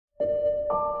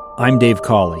I'm Dave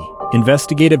Cawley,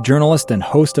 investigative journalist and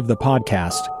host of the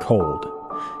podcast Cold.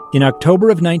 In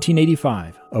October of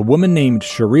 1985, a woman named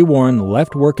Sheree Warren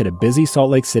left work at a busy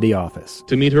Salt Lake City office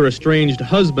to meet her estranged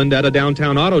husband at a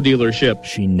downtown auto dealership.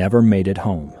 She never made it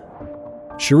home.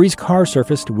 Sheree's car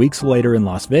surfaced weeks later in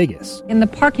Las Vegas. In the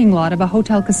parking lot of a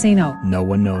hotel casino. No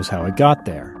one knows how it got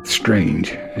there.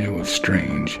 Strange. It was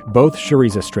strange. Both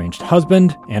Sheree's estranged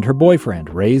husband and her boyfriend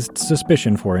raised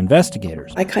suspicion for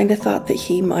investigators. I kind of thought that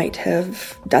he might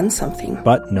have done something.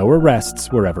 But no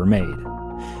arrests were ever made.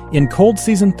 In Cold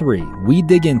Season 3, we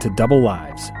dig into double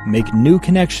lives, make new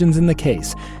connections in the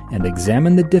case, and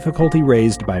examine the difficulty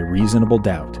raised by reasonable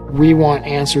doubt. We want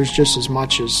answers just as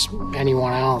much as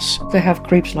anyone else. They have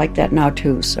creeps like that now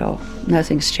too, so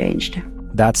nothing's changed.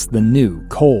 That's the new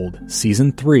Cold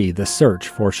Season 3, The Search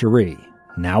for Sheree,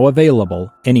 now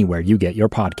available anywhere you get your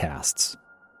podcasts.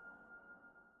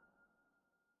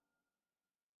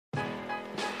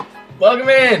 Welcome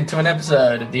in to an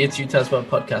episode of the It's Utah's World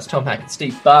podcast. Tom Hackett,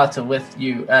 Steve Barter with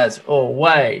you as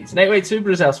always. Nate Wade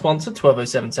Subaru is our sponsor,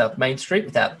 1207 South Main Street.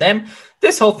 Without them,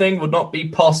 this whole thing would not be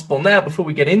possible. Now, before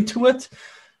we get into it,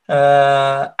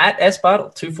 at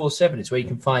sbartle247 is where you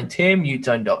can find him,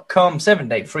 utone.com,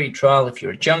 7-day free trial if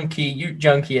you're a junkie, Ute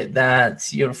junkie at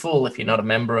that. You're a fool if you're not a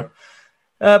member,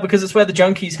 because it's where the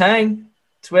junkies hang.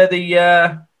 It's where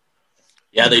the...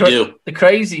 they do. The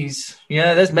crazies.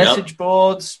 Yeah, there's message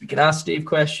boards. You can ask Steve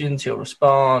questions. He'll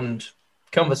respond.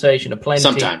 Conversation of plenty.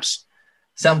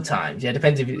 Sometimes. Yeah,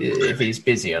 depends if he's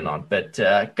busy or not. But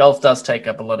golf does take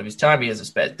up a lot of his time. He has a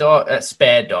spare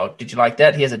dog. Did you like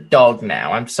that? He has a dog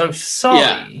now. I'm so sorry.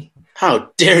 Yeah.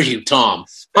 How dare you, Tom?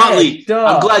 Huntley,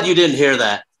 I'm glad you didn't hear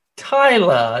that.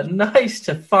 Tyler, nice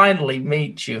to finally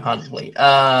meet you, Huntley.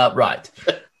 Right.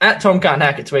 At Tom Can't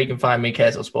Hackett's where you can find me.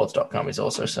 KSLSports.com is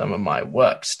also some of my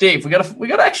work. Steve, we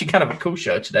got actually kind of a cool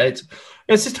show today. It's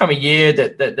this time of year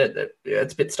that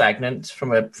it's a bit stagnant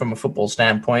from a football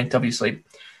standpoint. Obviously,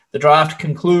 the draft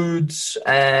concludes,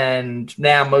 and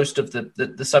now most of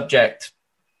the subject,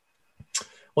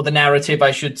 or the narrative,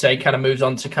 I should say, kind of moves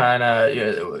on to kind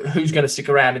of who's going to stick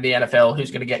around in the NFL,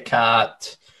 who's going to get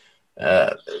cut.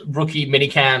 Rookie mini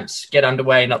camps get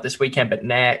underway, not this weekend, but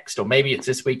next, or maybe it's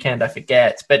this weekend, I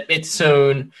forget, but it's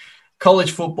soon. College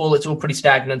football, it's all pretty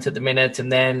stagnant at the minute,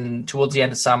 and then towards the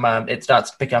end of summer, it starts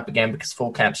to pick up again because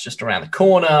fall camp's just around the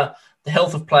corner, the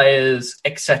health of players,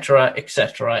 etc.,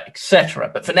 etc., etc.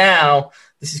 But for now,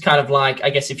 this is kind of like, I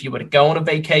guess if you were to go on a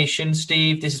vacation,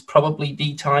 Steve, this is probably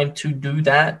the time to do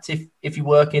that if you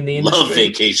work in the industry. Love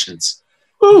vacations.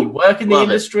 If you work in the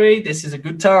industry, this is a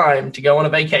good time to go on a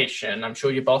vacation. I'm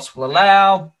sure your boss will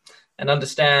allow and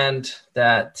understand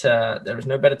that there is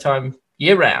no better time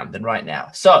year-round than right now.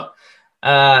 So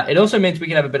it also means we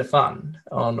can have a bit of fun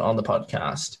on the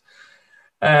podcast.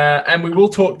 And we will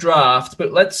talk draft,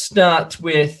 but let's start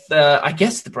with, I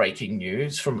guess, the breaking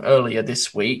news from earlier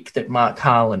this week that Mark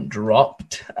Harlan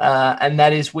dropped, and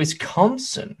that is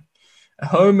Wisconsin.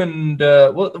 Home and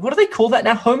what do they call that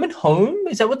now? Home and home?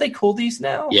 Is that what they call these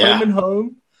now? Yeah. Home and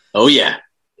home. Oh yeah.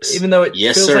 Even though it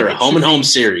feels like it home and home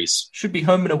series should be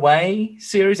home and away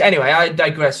series. Anyway, I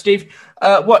digress. Steve,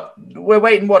 what we're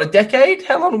waiting? What, a decade?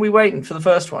 How long are we waiting for the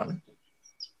first one?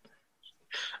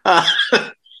 Oh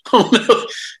no.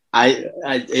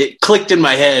 It clicked in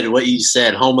my head what you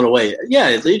said, home and away.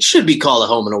 Yeah, it should be called a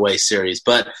home and away series,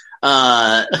 but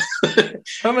home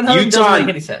and home doesn't make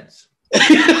any sense.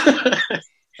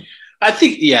 I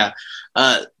think,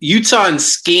 Utah and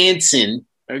Wisconsin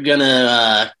are going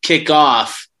to kick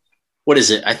off. What is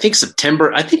it? I think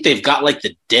September. I think they've got like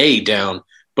the day down,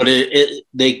 but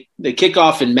they kick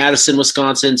off in Madison,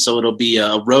 Wisconsin. So it'll be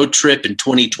a road trip in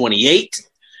 2028.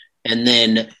 And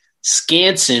then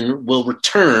Wisconsin will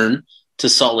return to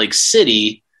Salt Lake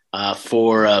City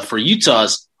for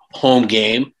Utah's home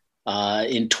game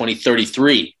in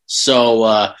 2033.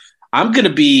 So, I'm going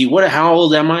to be, how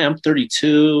old am I? I'm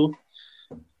 32.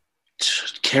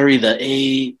 Carry the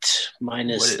 8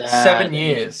 minus that. 7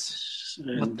 years.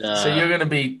 And, so you're going to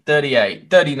be 38,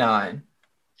 39.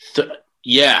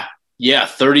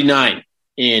 39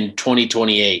 in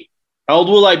 2028. How old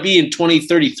will I be in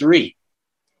 2033?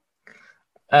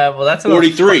 Well, that's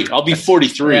 43. I'll be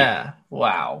 43. Yeah.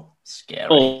 Wow. Scary.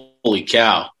 Holy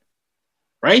cow.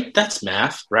 Right? That's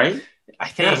math, right? I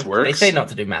think math works. They say not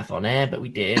to do math on air, but we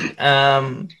did.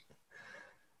 Sorry.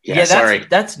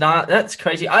 That's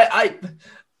crazy.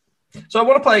 So I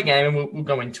want to play a game, and we'll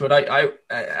go into it.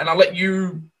 And I'll let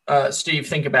you, Steve,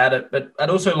 think about it. But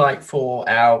I'd also like for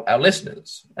our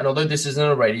listeners, and although this isn't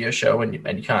a radio show and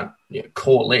you can't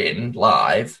call in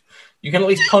live, you can at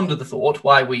least ponder the thought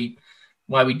why we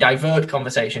why we divert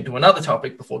conversation to another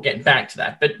topic before getting back to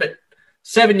that. But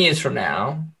 7 years from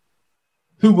now,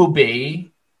 who will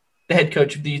be the head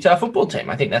coach of the Utah football team?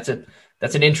 I think that's an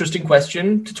interesting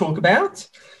question to talk about.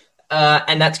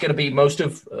 And that's going to be most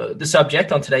of the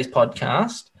subject on today's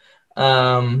podcast.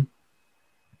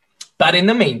 But in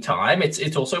the meantime,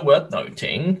 it's also worth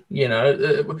noting,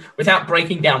 without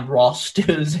breaking down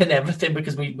rosters and everything,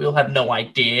 because we'll have no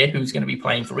idea who's going to be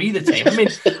playing for either team. I mean,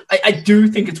 I do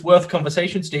think it's worth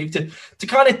conversation, Steve, to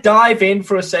kind of dive in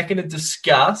for a second and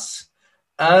discuss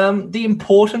the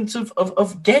importance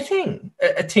of getting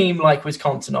a team like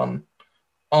Wisconsin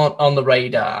on the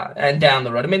radar and down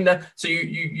the road. I mean, so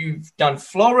you've done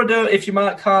Florida, if you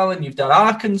Mark Harlan, you've done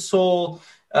Arkansas,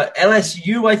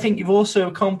 LSU, I think you've also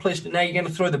accomplished, and now you're going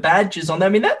to throw the badges on them. I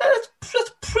mean,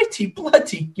 that's pretty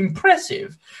bloody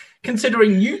impressive,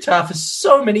 considering Utah for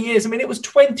so many years. I mean, it was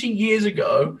 20 years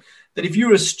ago that if you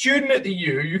were a student at the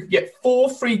U, you could get 4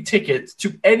 free tickets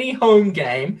to any home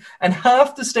game, and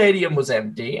half the stadium was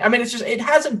empty. I mean, it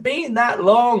hasn't been that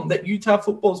long that Utah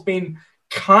football's been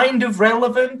kind of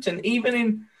relevant, and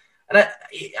even and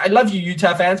I love you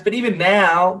Utah fans, but even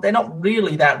now, they're not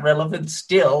really that relevant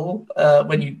still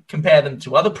when you compare them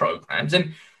to other programs.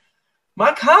 And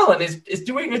Mark Harlan is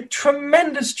doing a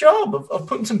tremendous job of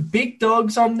putting some big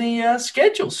dogs on the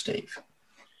schedule, Steve.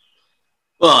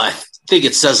 Well, I think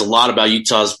it says a lot about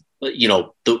Utah's,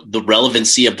 the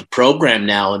relevancy of the program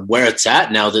now and where it's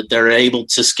at now that they're able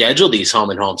to schedule these home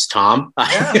and homes, Tom.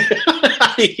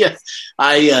 Yeah.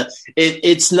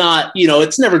 It's not,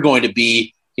 it's never going to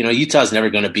be, Utah's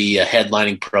never going to be a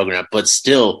headlining program, but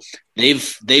still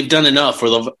they've done enough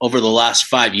over the last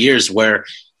 5 years where,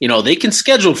 they can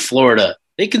schedule Florida,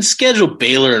 they can schedule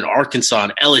Baylor and Arkansas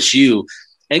and LSU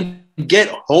and get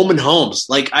home and homes.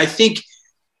 Like, I think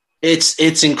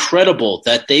it's incredible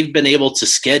that they've been able to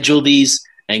schedule these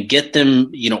and get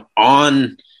them,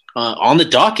 on the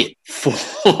docket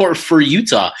for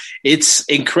Utah. It's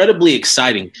incredibly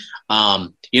exciting.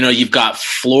 You've got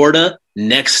Florida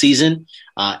next season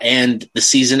and the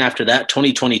season after that,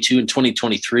 2022 and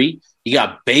 2023. You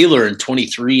got Baylor in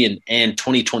 23 and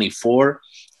 2024,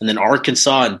 and then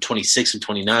Arkansas in 26 and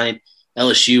 29,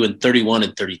 LSU in 31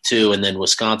 and 32, and then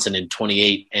Wisconsin in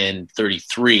 28 and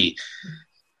 33.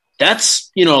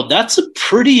 That's a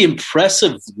pretty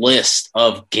impressive list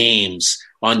of games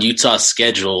on Utah's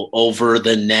schedule over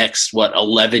the next,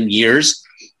 11 years.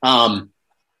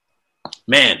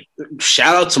 Man,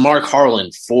 shout out to Mark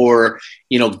Harlan for,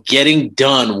 getting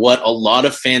done what a lot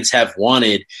of fans have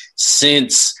wanted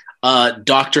since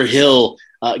Dr. Hill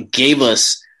gave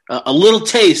us a little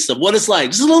taste of what it's like.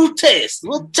 Just a little taste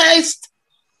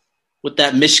with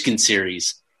that Michigan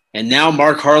series. And now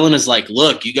Mark Harlan is like,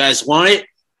 look, you guys want it?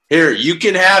 Here, you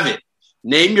can have it.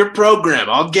 Name your program.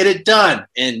 I'll get it done.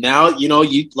 And now,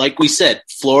 you like we said,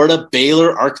 Florida,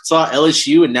 Baylor, Arkansas,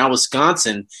 LSU, and now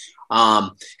Wisconsin.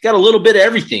 Got a little bit of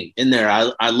everything in there.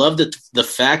 I love the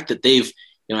fact that they've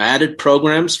added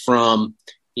programs from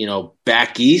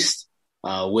back east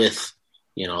with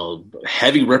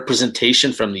heavy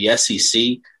representation from the SEC.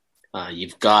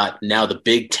 You've got now the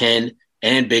Big Ten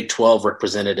and Big 12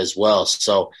 represented as well.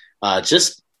 So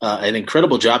just an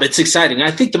incredible job. It's exciting. I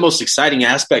think the most exciting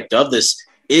aspect of this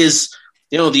is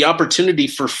the opportunity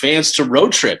for fans to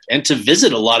road trip and to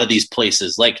visit a lot of these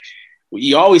places. Like,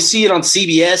 you always see it on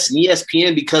CBS and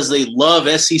ESPN because they love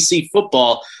SEC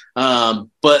football.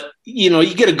 But,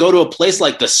 you get to go to a place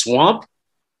like the Swamp,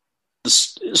 the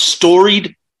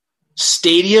storied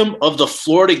stadium of the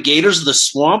Florida Gators, the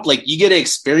Swamp. Like, you get to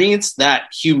experience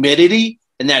that humidity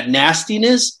and that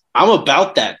nastiness. I'm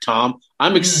about that, Tom.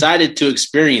 I'm excited to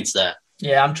experience that.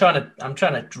 Yeah, I'm trying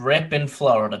to drip in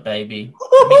Florida, baby.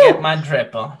 Let me get my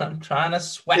drip on. I'm trying to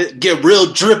sweat. Get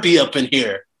real drippy up in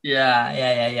here.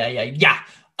 Yeah.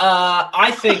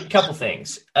 I think a couple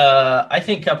things.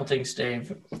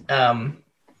 Steve.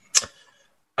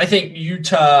 I think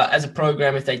Utah as a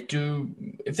program, if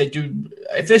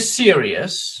they're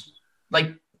serious,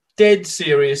 like dead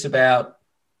serious about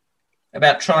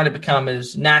trying to become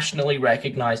as nationally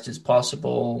recognized as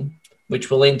possible,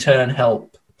 which will in turn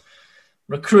help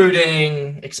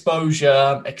recruiting,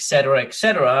 exposure, et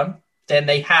cetera, then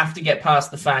they have to get past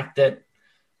the fact that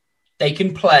they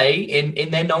can play in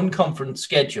their non-conference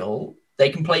schedule. They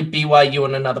can play BYU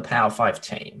and another Power 5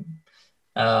 team.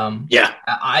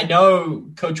 I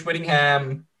know Coach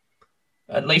Whittingham,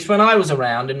 at least when I was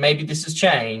around, and maybe this has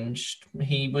changed,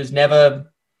 he was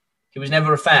never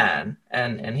a fan,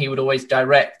 and he would always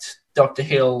direct Dr.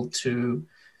 Hill to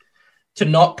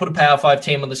not put a Power 5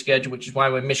 team on the schedule, which is why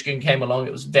when Michigan came along,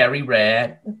 it was very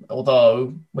rare.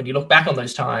 Although when you look back on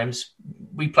those times,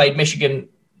 we played Michigan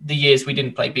the years we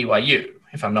didn't play BYU,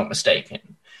 if I'm not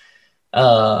mistaken.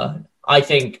 I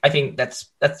think that's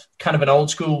kind of an old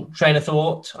school train of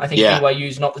thought. I think BYU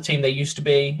is not the team they used to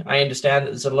be. I understand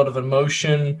that there's a lot of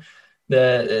emotion.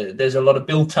 There's a lot of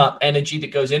built up energy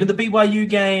that goes into the BYU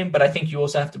game, but I think you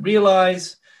also have to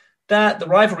realize that the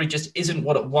rivalry just isn't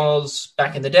what it was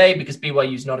back in the day because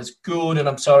BYU is not as good. And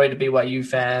I'm sorry to BYU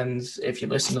fans if you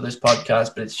listen to this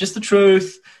podcast, but it's just the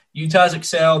truth. Utah's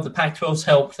excelled. The Pac-12's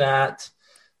helped that.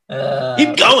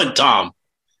 Keep going, Tom.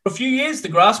 For a few years, the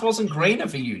grass wasn't greener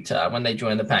for Utah when they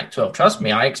joined the Pac-12. Trust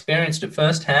me, I experienced it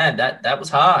firsthand. That was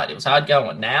hard. It was hard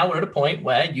going. Now we're at a point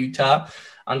where Utah,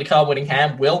 under Carl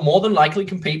Whittingham, will more than likely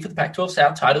compete for the Pac-12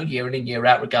 South title year in and year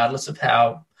out, regardless of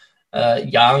how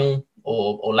young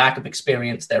or lack of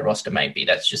experience their roster may be.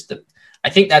 I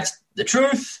think that's the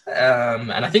truth.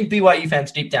 And I think BYU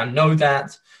fans deep down know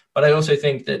that. But I also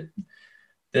think that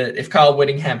if Carl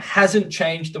Whittingham hasn't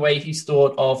changed the way he's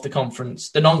thought of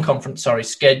the non-conference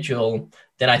schedule,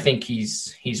 then I think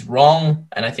he's wrong.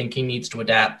 And I think he needs to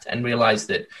adapt and realize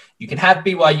that you can have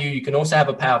BYU, you can also have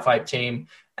a Power 5 team,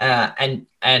 and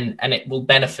it will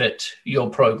benefit your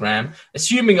program.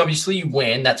 Assuming obviously you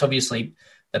win, that obviously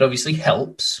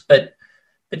helps. But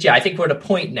yeah, I think we're at a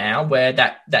point now where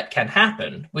that can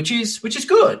happen, which is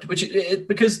good.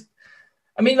 Because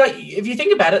I mean, like, if you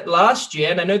think about it, last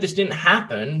year, and I know this didn't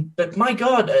happen, but my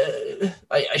God,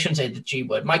 I shouldn't say the G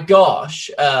word. My gosh,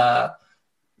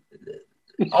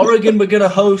 Oregon were going to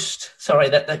host. Sorry,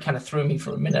 that kind of threw me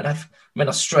for a minute. I'm in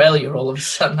Australia all of a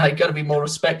sudden. I got to be more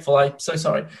respectful. I'm so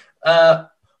sorry.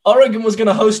 Oregon was going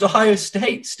to host Ohio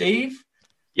State, Steve.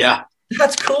 Yeah,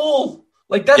 that's cool.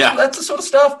 Like that's the sort of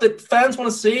stuff that fans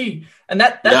want to see, and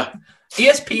that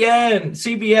ESPN,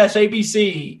 CBS,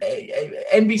 ABC,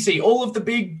 NBC, all of the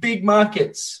big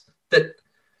markets that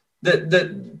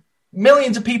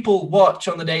millions of people watch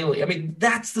on the daily. I mean,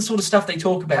 that's the sort of stuff they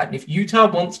talk about. And if Utah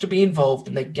wants to be involved,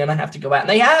 then they're going to have to go out. And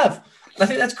they have. And I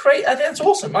think that's great. I think that's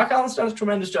awesome. Mark Allen's done a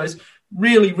tremendous job. It's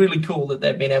really, really cool that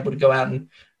they've been able to go out and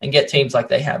get teams like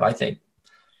they have, I think.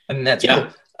 And that's cool.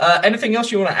 Anything else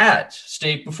you want to add,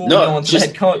 Steve, before we go on to the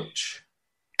head coach?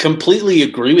 Completely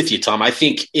agree with you, Tom. I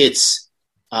think it's,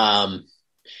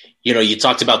 you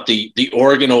talked about the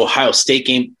Oregon-Ohio State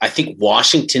game. I think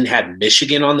Washington had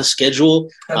Michigan on the schedule.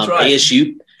 That's right.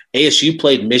 ASU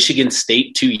played Michigan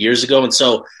State 2 years ago. And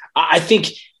so I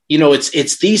think,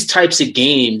 it's these types of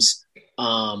games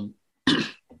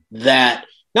that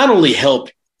not only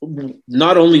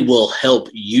will help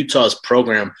Utah's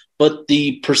program, but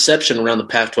the perception around the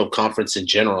Pac-12 conference in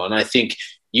general. And I think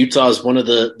Utah is one of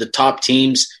the top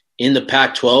teams in the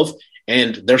Pac-12,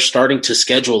 and they're starting to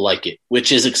schedule like it,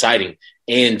 which is exciting.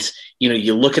 And,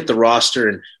 you look at the roster,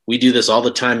 and we do this all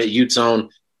the time at UTZone,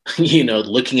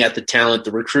 looking at the talent,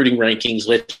 the recruiting rankings,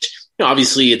 which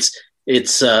obviously it's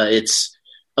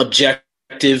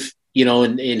objective,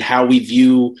 in how we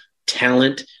view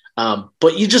talent.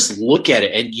 But you just look at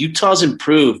it, and Utah's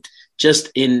improved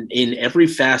just in every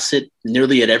facet,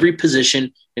 nearly at every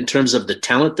position in terms of the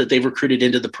talent that they've recruited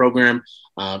into the program.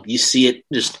 You see it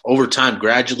just over time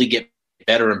gradually get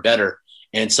better and better.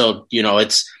 And so,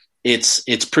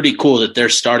 it's pretty cool that they're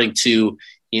starting to,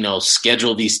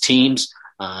 schedule these teams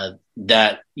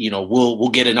that, we'll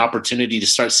get an opportunity to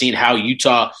start seeing how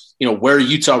Utah, where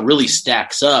Utah really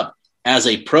stacks up as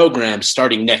a program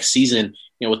starting next season,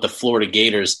 with the Florida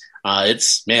Gators.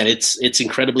 It's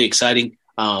incredibly exciting.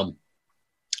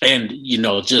 And,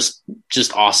 just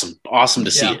awesome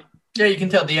to see it. Yeah, you can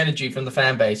tell the energy from the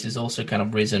fan base has also kind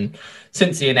of risen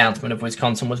since the announcement of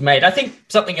Wisconsin was made. I think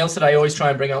something else that I always try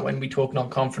and bring up when we talk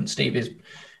non-conference, Steve,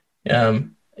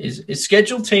 is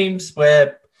schedule teams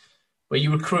where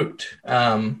you recruit.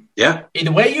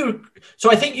 Either way so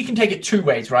I think you can take it two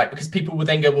ways, right? Because people would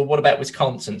then go, well, what about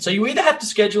Wisconsin? So you either have to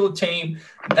schedule a team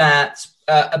that's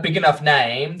a big enough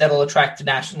name that'll attract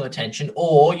national attention,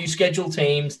 or you schedule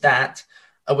teams that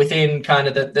are within kind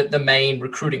of the main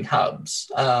recruiting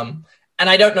hubs. And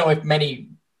I don't know if many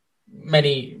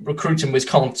recruits in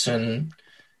Wisconsin,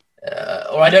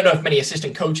 or I don't know if many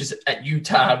assistant coaches at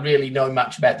Utah really know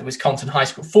much about the Wisconsin high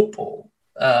school football.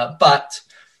 But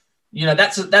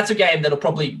that's a game that'll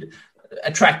probably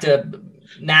attract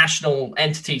national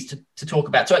entities to talk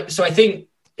about. So I think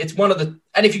it's one of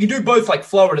and if you can do both like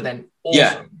Florida, then awesome.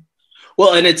 Yeah.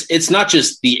 Well, and it's not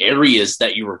just the areas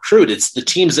that you recruit; it's the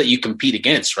teams that you compete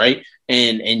against, right?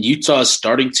 And Utah is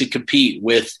starting to compete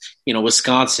with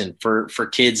Wisconsin for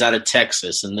kids out of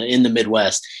Texas and in the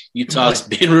Midwest. Utah's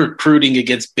been recruiting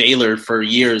against Baylor for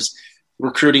years,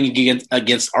 recruiting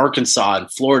against Arkansas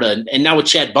and Florida, and now with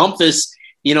Chad Bumpus,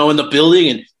 in the building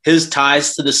and his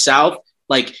ties to the South,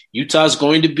 like Utah's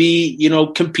going to be,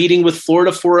 competing with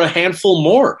Florida for a handful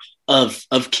more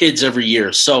of kids every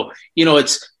year. So,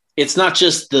 it's not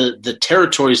just the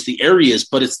territories, the areas,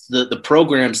 but it's the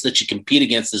programs that you compete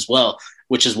against as well,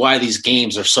 which is why these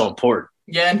games are so important.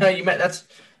 Yeah, no,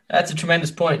 that's a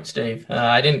tremendous point, Steve.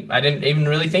 I didn't even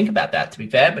really think about that, to be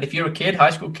fair. But if you're a kid,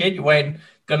 high school kid,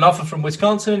 got an offer from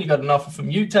Wisconsin, you got an offer from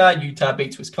Utah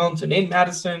beats Wisconsin in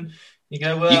Madison. You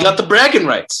go, well, you got the bragging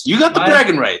rights.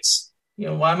 Bragging rights.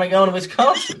 Why am I going to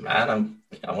Wisconsin, man?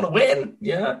 I want to win.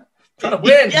 Yeah, trying to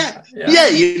win. Yeah.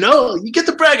 You get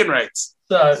the bragging rights.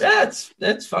 So that's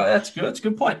fine. That's good. That's a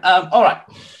good point. All right.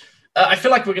 I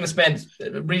feel like we're going to spend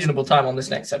a reasonable time on this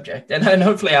next subject. And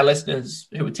hopefully our listeners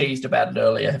who were teased about it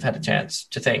earlier have had a chance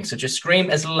to think. So just scream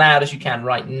as loud as you can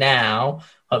right now.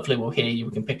 Hopefully we'll hear you.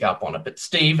 We can pick up on it. But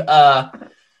Steve, I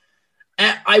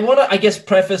want to, I guess,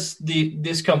 preface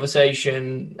this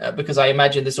conversation because I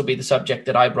imagine this will be the subject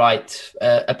that I write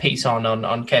a piece on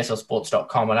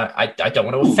KSLSports.com. And I don't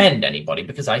want to offend anybody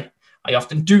because I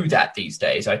often do that these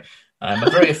days. I'm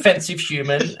a very offensive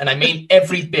human, and I mean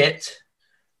every bit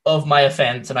of my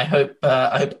offense, and I hope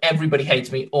everybody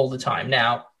hates me all the time.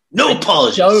 Now, no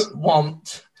apologies. I don't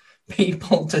want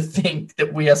people to think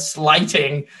that we are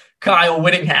slighting Kyle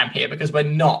Whittingham here because we're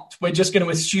not. We're just going to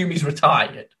assume he's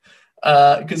retired.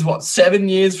 Because 7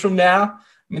 years from now, I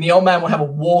mean, the old man will have a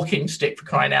walking stick, for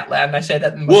crying out loud, and I say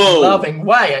that in the most loving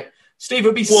way. Steve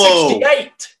will be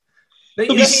 68.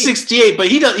 He'll be 68, but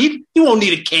he won't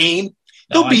need a cane.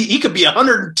 He could be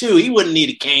 102. He wouldn't need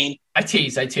a cane. I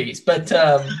tease, but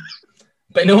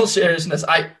in all seriousness,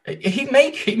 he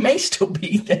may still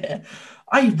be there.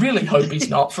 I really hope he's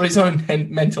not for his own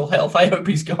mental health. I hope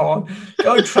he's gone.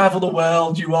 Go travel the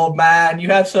world, you old man. You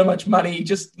have so much money.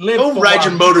 Just live. Go ride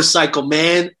your motorcycle,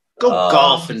 man. Go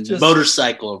golf and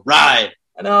motorcycle ride.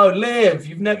 No, live.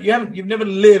 You've never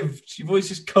lived. You've always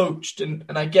just coached, and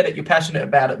I get it. You're passionate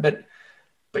about it, but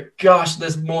gosh,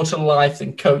 there's more to life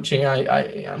than coaching.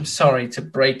 I'm sorry to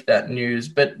break that news,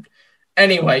 but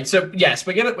anyway, so yes,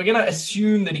 we're gonna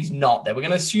assume that he's not there. We're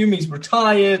gonna assume he's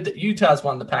retired, that Utah's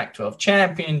won the Pac-12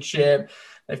 championship.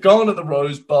 They've gone to the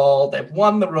Rose Bowl. They've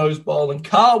won the Rose Bowl, and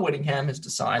Kyle Whittingham has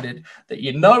decided that,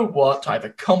 you know what, I've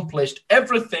accomplished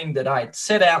everything that I had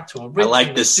set out to originally. I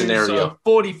like this scenario.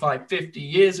 45, 50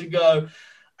 years ago.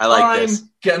 I'm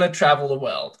gonna travel the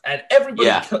world, and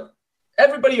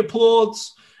everybody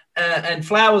applauds. And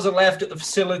flowers are left at the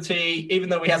facility, even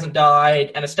though he hasn't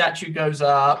died, and a statue goes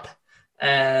up,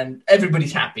 and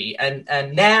everybody's happy.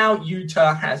 And now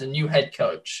Utah has a new head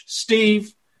coach.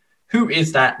 Steve, who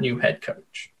is that new head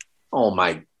coach? Oh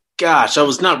my gosh, I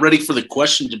was not ready for the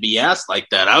question to be asked like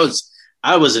that.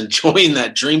 I was enjoying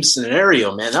that dream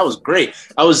scenario, man. That was great.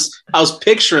 I was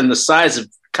picturing the size of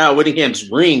Kyle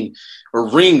Whittingham's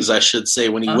rings, I should say,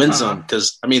 when he wins them,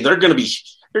 because I mean they're going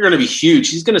to be huge.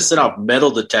 He's going to set off metal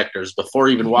detectors before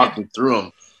even walking through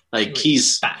them. Like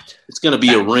it's going to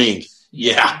be a ring.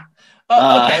 Yeah.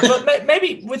 Okay, but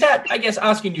maybe without, I guess,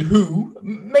 asking you who,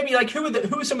 maybe like who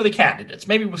are some of the candidates?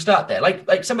 Maybe we'll start there.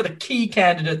 Like some of the key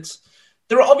candidates.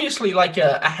 There are obviously like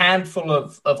a handful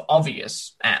of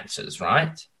obvious answers,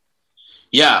 right?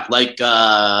 Yeah, like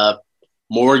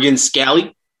Morgan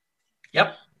Scalley.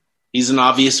 Yep. He's an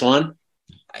obvious one.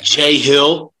 Jay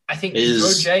Hill. I think you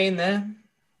throw Jay in there.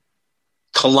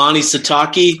 Kalani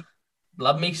Sitake.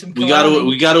 Love me some Kalani.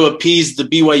 We got to appease the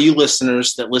BYU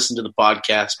listeners that listen to the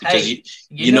podcast because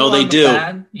you know they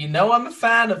do. You know I'm a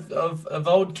fan of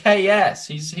old KS.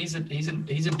 He's a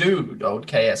dude, old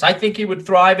KS. I think he would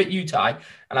thrive at Utah,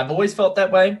 and I've always felt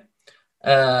that way.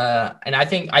 And I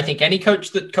think any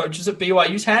coach that coaches at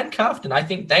BYU is handcuffed, and I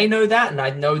think they know that, and I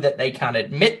know that they can't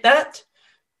admit that.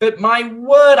 But my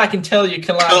word, I can tell you,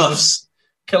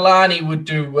 Kalani would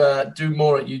do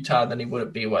more at Utah than he would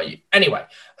at BYU. Anyway,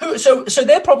 so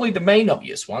they're probably the main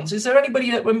obvious ones. Is there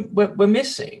anybody that we're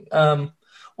missing?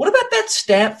 What about that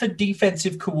Stanford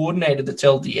defensive coordinator that's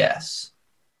LDS?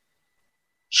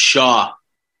 Shaw.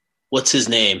 What's his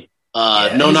name?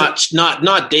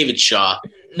 Not David Shaw.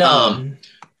 No.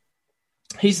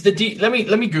 He's the let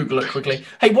me Google it quickly.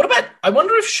 Hey, what about? I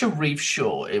wonder if Sharif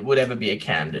Shaw would ever be a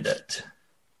candidate.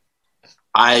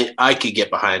 I could get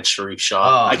behind Sharif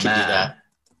Shaw. I could do that.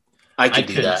 I could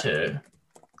do that too.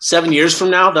 7 years from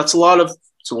now, that's a lot of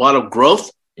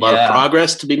growth, a lot of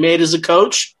progress to be made as a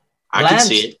coach. I can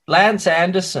see it. Lance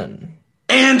Anderson.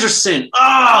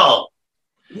 Oh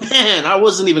man, I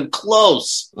wasn't even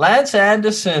close. Lance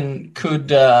Anderson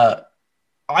could. I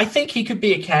think he could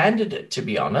be a candidate. To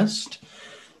be honest,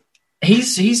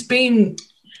 he's been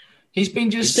at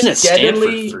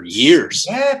Stanford for years.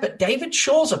 Yeah, but David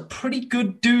Shaw's a pretty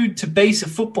good dude to base a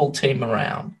football team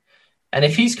around. And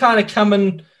if he's kind of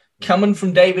coming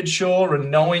from David Shaw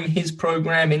and knowing his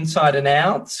program inside and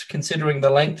out, considering the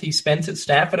length he spent at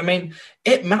Stanford, I mean,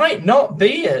 it might not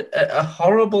be a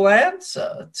horrible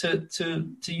answer to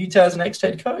Utah's next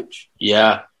head coach.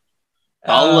 Yeah.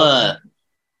 How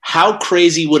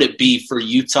crazy would it be for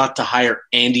Utah to hire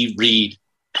Andy Reid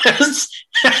as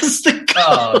the coach?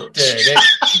 Oh, dude.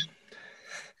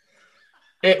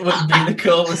 It would be the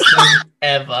coolest thing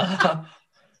ever.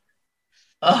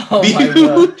 Oh, my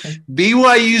word.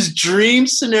 BYU's dream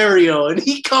scenario, and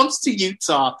he comes to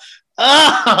Utah.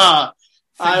 I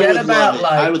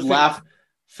would laugh.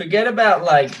 Forget about,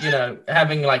 like, you know,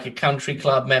 having like a country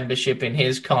club membership in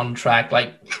his contract.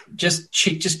 Like, just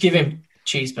give him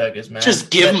cheeseburgers, man. Just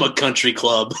give him a country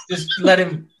club. Just let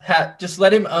him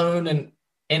own an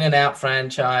In-N-Out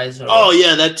franchise. Oh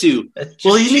yeah, that too.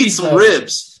 Well, he needs some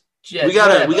ribs. Yeah, we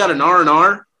got an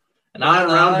R&R.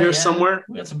 Around here somewhere.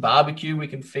 We got some barbecue we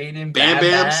can feed him.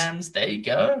 Bams. There you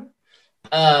go.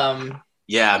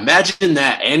 Yeah, imagine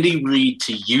that. Andy Reid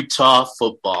to Utah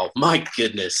football. My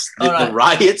goodness. The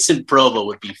riots in Provo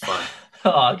would be fun.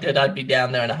 Oh, dude, I'd be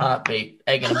down there in a heartbeat,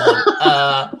 egging them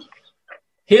on.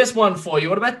 Here's one for you.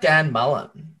 What about Dan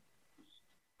Mullen?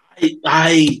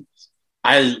 I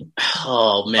would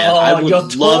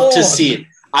love to see it.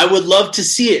 I would love to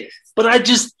see it. But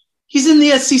he's in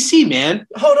the SEC, man.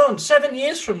 Hold on. 7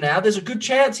 years from now, there's a good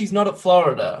chance he's not at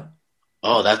Florida.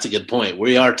 Oh, that's a good point.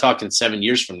 We are talking 7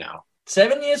 years from now.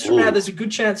 7 years from now, there's a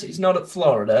good chance he's not at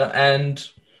Florida. And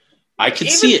I could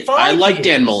see it. I like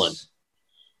Dan Mullen.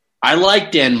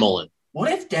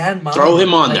 What if Dan Mullen throw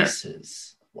him on places?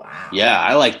 There? Wow. Yeah,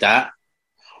 I like that.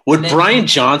 Would Brian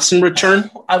Johnson return?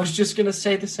 I was just going to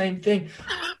say the same thing.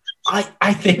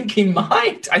 I think he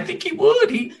might. I think he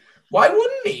would. Why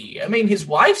wouldn't he? I mean, his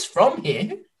wife's from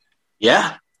here.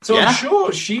 Yeah. So I'm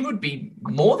sure she would be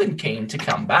more than keen to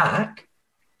come back.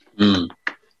 Mm.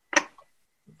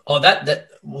 Oh,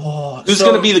 whoa. Who's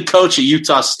going to be the coach at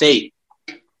Utah State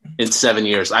in 7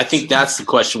 years? I think that's the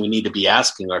question we need to be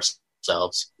asking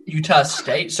ourselves. Utah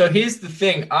State. So here's the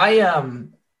thing.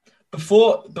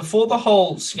 Before the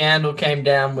whole scandal came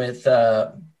down with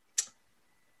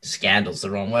scandal's the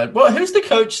wrong word. Well, who's the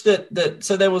coach that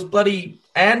so there was bloody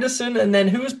Anderson, and then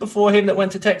who was before him that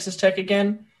went to Texas Tech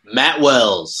again? Matt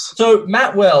Wells. So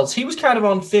Matt Wells, he was kind of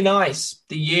on thin ice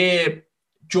the year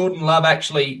Jordan Love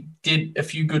actually did a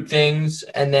few good things,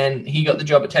 and then he got the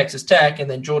job at Texas Tech, and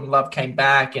then Jordan Love came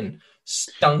back and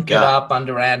stunk it up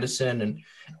under Anderson. And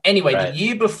anyway, the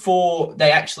year before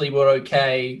they actually were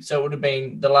okay, so it would have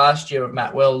been the last year of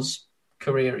Matt Wells'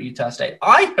 career at Utah State.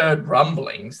 I heard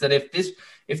rumblings that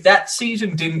if that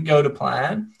season didn't go to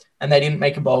plan and they didn't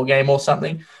make a bowl game or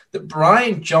something, that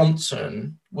Brian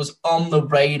Johnson was on the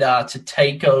radar to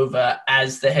take over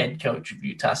as the head coach of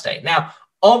Utah State. Now,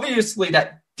 obviously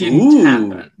that didn't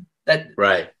happen.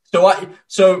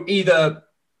 So either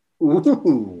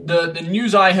the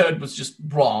news I heard was just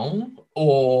wrong,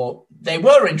 or they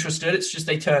were interested. It's just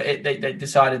they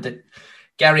decided that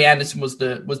Gary Anderson was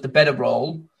the better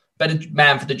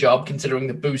man for the job, considering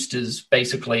the boosters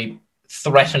basically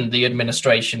threatened the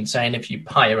administration, saying if you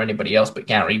hire anybody else but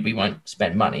Gary, we won't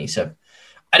spend money. So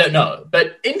I don't know,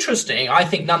 but interesting. I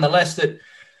think nonetheless that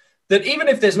even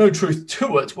if there's no truth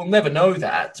to it, we'll never know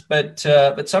that. But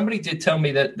somebody did tell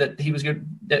me that he was good,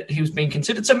 that he was being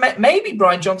considered. So maybe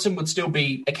Brian Johnson would still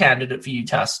be a candidate for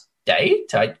Utah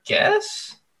State, I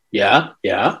guess. Yeah.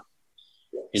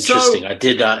 Interesting.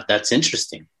 So, that's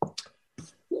interesting.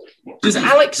 Does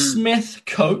Alex Smith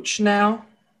coach now?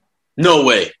 No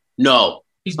way. No.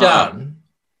 He's done.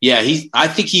 Yeah, I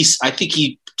think he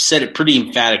said it pretty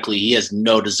emphatically. He has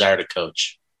no desire to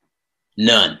coach.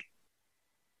 None.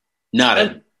 Not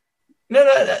him.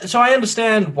 No. So I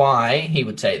understand why he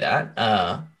would say that,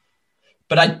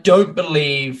 but I don't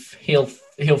believe he'll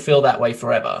feel that way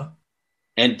forever.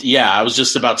 And yeah, I was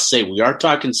just about to say, we are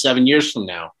talking 7 years from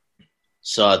now.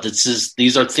 So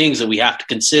these are things that we have to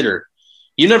consider.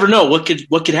 You never know what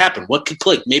could happen, what could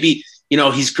click. Maybe,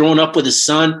 he's growing up with his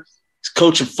son, he's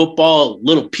coaching football,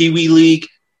 little peewee league,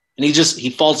 and he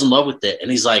falls in love with it.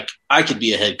 And he's like, I could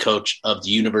be a head coach of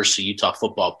the University of Utah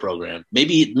football program.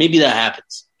 Maybe that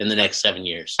happens in the next 7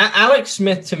 years. Alex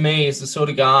Smith, to me, is the sort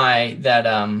of guy that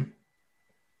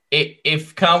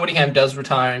if Carl Whittingham does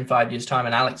retire in 5 years' time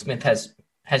and Alex Smith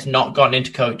has not gotten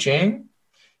into coaching,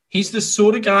 he's the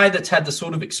sort of guy that's had the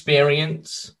sort of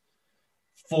experience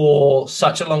for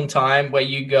such a long time where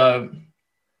you go,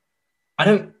 I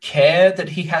don't care that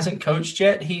he hasn't coached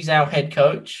yet. He's our head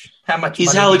coach. How much?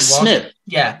 He's Alex Smith.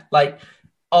 Yeah, like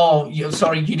Oh,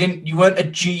 sorry, you weren't a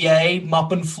GA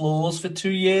mopping floors for 2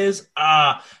 years.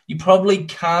 You probably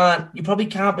can't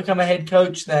become a head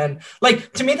coach then.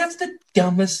 Like, to me, that's the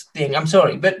dumbest thing. I'm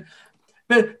sorry, but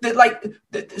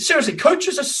seriously,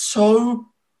 coaches are so.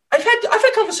 I've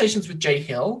had conversations with Jay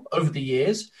Hill over the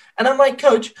years, and I'm like,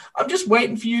 Coach, I'm just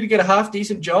waiting for you to get a half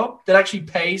decent job that actually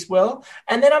pays well,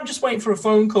 and then I'm just waiting for a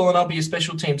phone call, and I'll be a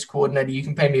special teams coordinator. You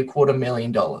can pay me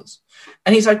 $250,000.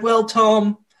 And he's like, well,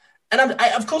 Tom. And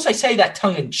of course, I say that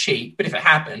tongue in cheek, but if it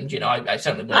happened, I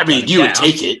certainly would. I mean, you would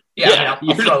take it. Yeah,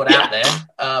 I'll throw it out there.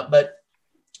 But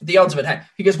the odds of it,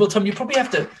 he goes, well, Tom, you probably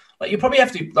have to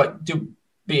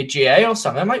be a GA or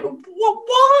something. I'm like, well,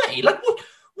 why? Like,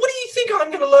 what do you think I'm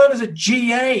going to learn as a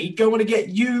GA going to get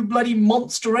you bloody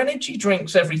Monster energy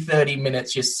drinks every 30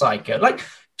 minutes, you psycho? Like,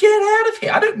 get out of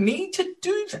here. I don't need to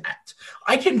do that.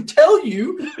 I can tell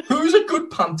you who's a good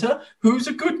punter, who's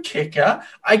a good kicker.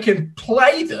 I can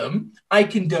play them, I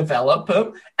can develop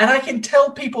them, and I can tell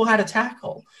people how to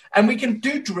tackle. And we can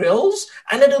do drills,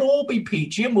 and it'll all be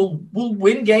peachy, and we'll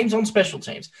win games on special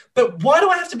teams. But why do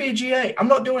I have to be a GA? I'm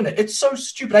not doing it. It's so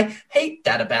stupid. I hate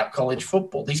that about college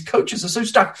football. These coaches are so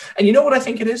stuck. And you know what I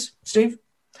think it is, Steve?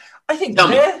 I think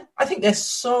they're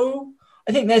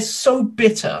so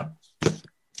bitter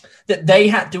that they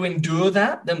had to endure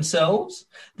that themselves,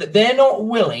 that they're not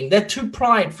willing. They're too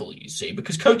prideful, you see,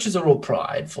 because coaches are all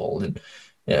prideful and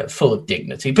full of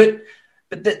dignity. But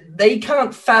they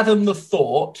can't fathom the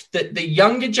thought that the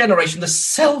younger generation, the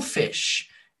selfish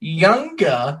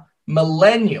younger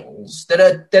millennials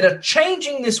that are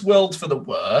changing this world for the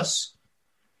worse,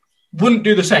 wouldn't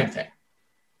do the same thing.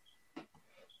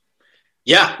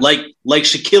 Yeah, like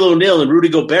Shaquille O'Neal and Rudy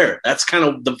Gobert. That's kind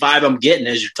of the vibe I'm getting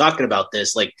as you're talking about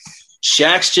this. Like,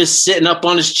 Shaq's just sitting up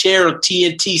on his chair on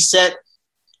TNT set,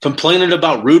 complaining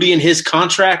about Rudy and his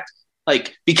contract,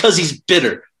 like, because he's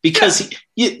bitter. Because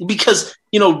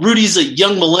Rudy's a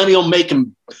young millennial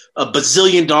making $1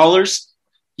 bazillion.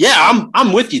 Yeah,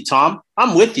 I'm with you, Tom.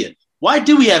 I'm with you. Why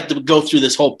do we have to go through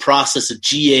this whole process of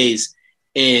GAs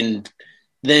and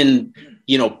then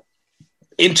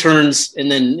interns,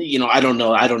 and then I don't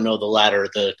know the ladder,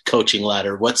 the coaching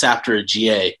ladder. What's after a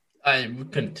GA? I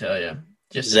couldn't tell you.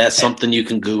 Is that something you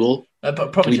can Google?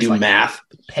 But probably we do math.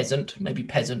 Peasant, maybe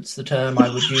peasant's the term I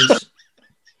would use.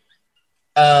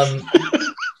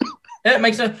 It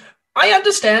makes sense. I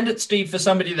understand it, Steve, for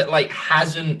somebody that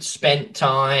hasn't spent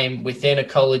time within a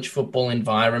college football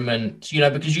environment,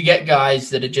 because you get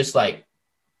guys that are just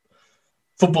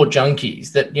football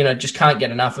junkies that, just can't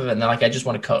get enough of it. And they're like, I just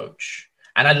want to coach.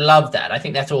 And I love that. I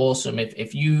think that's awesome.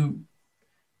 If you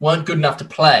weren't good enough to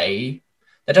play,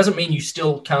 that doesn't mean you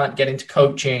still can't get into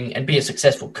coaching and be a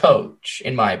successful coach,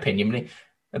 in my opinion.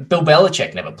 Bill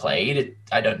Belichick never played,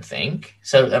 I don't think.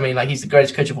 So, he's the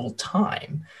greatest coach of all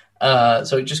time.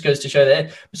 So it just goes to show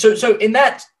that. So in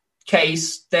that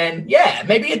case, then, yeah,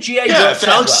 maybe a GA. Yeah, if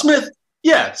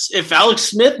Alex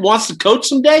Smith wants to coach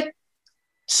someday,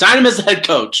 sign him as the head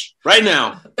coach right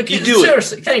now. Okay, you do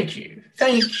seriously, it.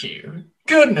 Thank you.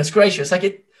 Goodness gracious. Took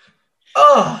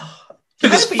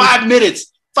us 5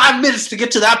 minutes. 5 minutes to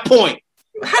get to that point.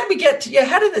 How did it take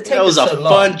us so long? That was a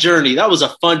fun journey. That was a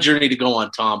fun journey to go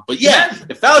on, Tom. But yeah,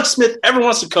 if Alex Smith ever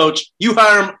wants to coach, you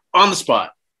hire him on the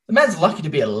spot. The man's lucky to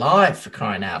be alive, for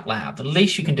crying out loud. The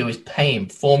least you can do is pay him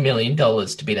 $4 million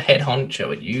to be the head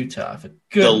honcho at Utah.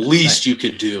 The least you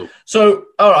could do. So,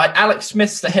 all right, Alex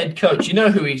Smith's the head coach. You know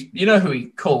who he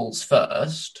calls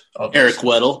first? Obviously. Eric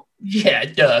Weddle.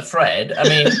 Yeah, Fred.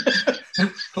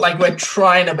 We're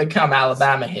trying to become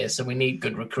Alabama here, so we need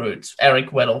good recruits.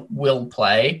 Eric Weddle will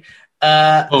play.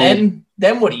 Then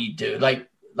what do you do?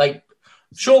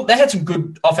 Sure, they had some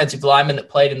good offensive linemen that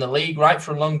played in the league, right,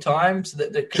 for a long time. So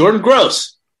Jordan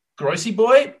Gross. Grossy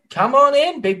boy, come on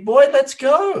in, big boy, let's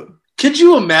go. Could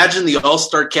you imagine the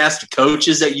all-star cast of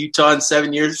coaches at Utah in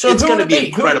 7 years? So it's going to be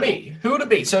incredible. Who would it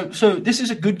be? So this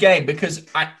is a good game because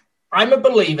I'm a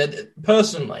believer that,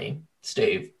 personally,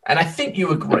 Steve, and I think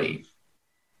you agree,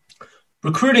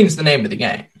 recruiting's the name of the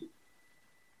game.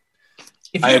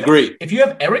 I agree. If you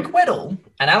have Eric Weddle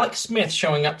and Alex Smith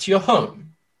showing up to your home,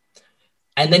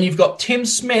 and then you've got Tim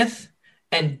Smith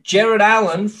and Jared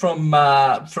Allen from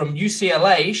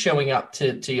UCLA showing up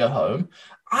to your home,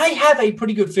 I have a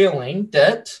pretty good feeling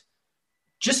that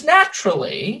just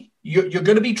naturally you're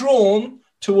going to be drawn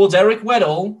towards Eric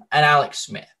Weddle and Alex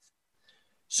Smith.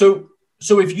 So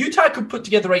if Utah could put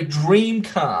together a dream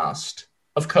cast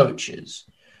of coaches,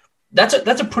 that's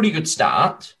a pretty good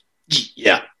start.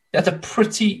 Yeah. That's a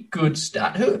pretty good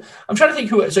start. I'm trying to think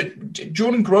who. So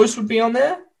Jordan Gross would be on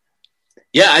there?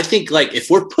 Yeah, I think if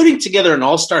we're putting together an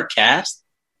all-star cast,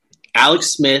 Alex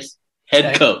Smith,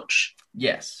 head coach.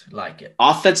 Yes, like it.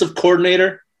 Offensive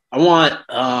coordinator, I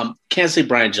want can't say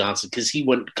Brian Johnson because he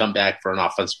wouldn't come back for an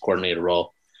offensive coordinator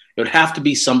role. It would have to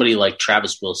be somebody like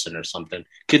Travis Wilson or something.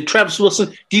 Could Travis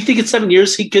Wilson, do you think in 7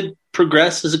 years he could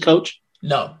progress as a coach?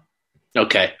 No.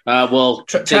 Okay. Well,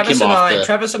 take Travis him off.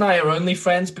 Travis and I are only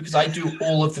friends because I do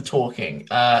all of the talking.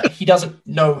 He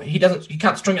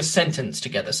can't string a sentence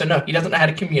together. So no, he doesn't know how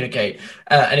to communicate.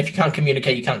 And if you can't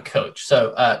communicate, you can't coach.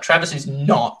 So Travis is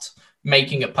not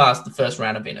making it past the first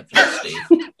round of interviews,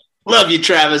 Steve. Love you,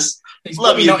 Travis. He's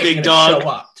Love you, big dog. Show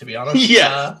up, to be honest.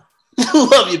 Yeah.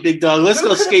 Love you, big dog. Let's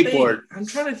go skateboard. I'm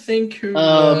trying to think who.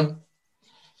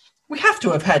 We have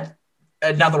to have had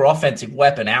another offensive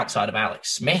weapon outside of Alex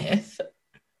Smith.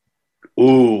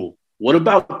 Ooh, what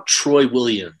about Troy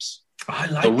Williams? I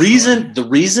like the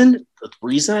reason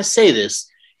I say this,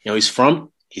 he's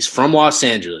from Los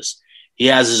Angeles. He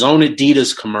has his own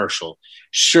Adidas commercial.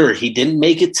 Sure, he didn't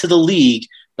make it to the league,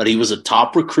 but he was a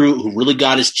top recruit who really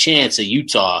got his chance at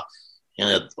Utah.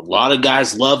 And a lot of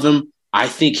guys love him. I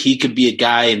think he could be a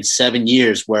guy in 7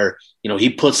 years where, he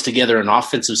puts together an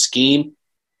offensive scheme.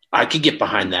 I could get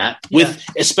behind that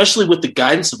especially with the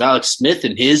guidance of Alex Smith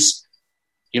and his,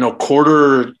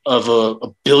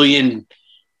 $250 million in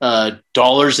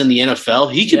the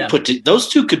NFL. He could those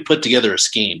two could put together a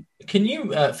scheme. Can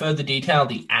you further detail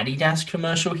the Adidas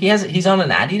commercial? He's on an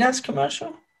Adidas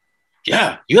commercial.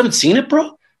 Yeah, you haven't seen it,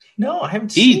 bro? No, I haven't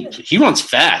seen it. He runs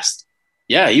fast.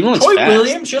 Yeah, he runs Troy fast.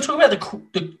 Williams, you're talking about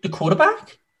the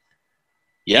quarterback?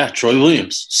 Yeah, Troy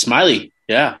Williams. Smiley.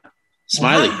 Yeah.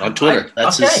 Smiley on Twitter.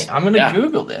 I'm going to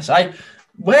Google this. I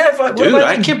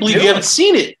can't believe you haven't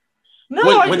seen it.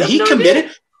 No, when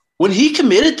he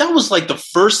committed, that was like the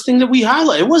first thing that we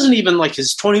highlighted. It wasn't even like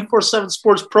his 24/7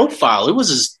 sports profile. It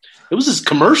was his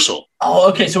commercial. Oh,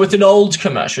 okay. So it's an old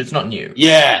commercial. It's not new.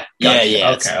 Yeah. Gotcha.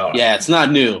 Yeah. Okay, it's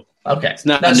not new. Okay. It's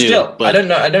not new. Still, but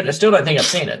I still don't think I've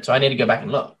seen it, so I need to go back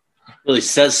and look. Really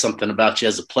says something about you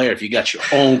as a player if you got your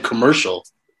own commercial.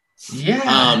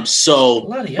 Yeah.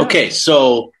 So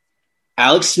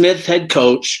Alex Smith, head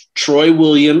coach, Troy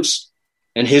Williams,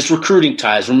 and his recruiting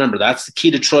ties. Remember, that's the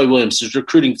key to Troy Williams, his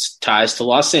recruiting ties to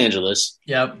Los Angeles.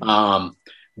 Yep.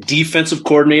 Defensive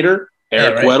coordinator,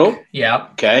 Eric Weddle. Yeah.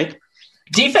 Okay.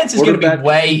 Defense is going to be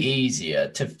way easier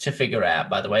to figure out,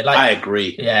 by the way. I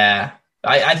agree. Yeah.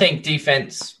 I think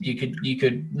defense, we could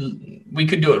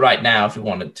do it right now if we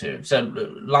wanted to. So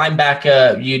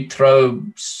linebacker, you'd throw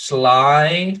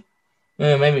Sly,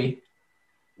 maybe.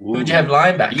 Who would you have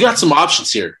linebacker? You got some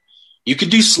options here. You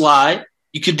could do Sly.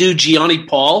 You could do Gianni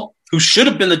Paul, who should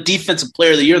have been the defensive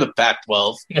player of the year in the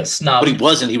Pac-12. He got snubbed. But he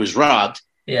wasn't. He was robbed.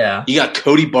 Yeah. You got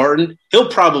Cody Barton. He'll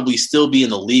probably still be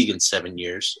in the league in 7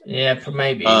 years. Yeah,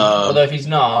 maybe. Although if he's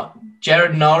not,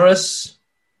 Jared Norris.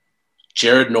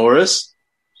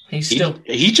 He's still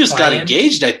he just playing. Got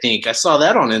engaged, I think. I saw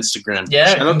that on Instagram.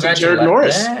 Yeah, shout out to Jared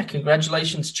Norris. Yeah,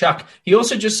 congratulations, Chuck. He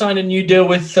also just signed a new deal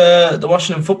with the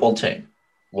Washington football team.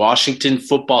 Washington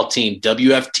football team,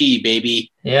 WFT,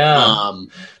 baby. Yeah.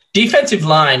 Defensive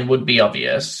line would be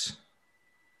obvious.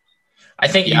 I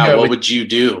think what would you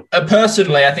do?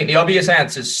 Personally, I think the obvious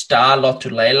answer is Star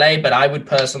Lotulelei, but I would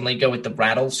personally go with the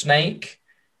Rattlesnake,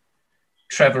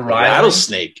 Trevor Riley.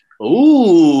 Rattlesnake.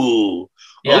 Ooh.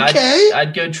 Yeah, okay.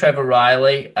 I'd go Trevor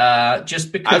Riley,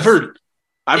 just because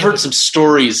I've heard some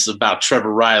stories about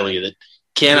Trevor Riley that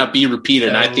cannot be repeated,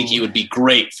 and I think he would be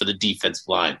great for the defensive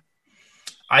line.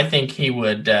 I think he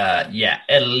would,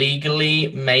 illegally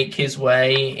make his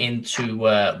way into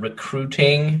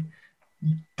recruiting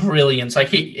brilliance. Like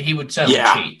he would certainly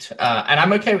cheat, and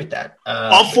I'm okay with that.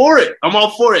 I'm all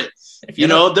for it.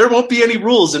 There won't be any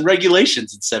rules and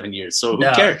regulations in 7 years, so who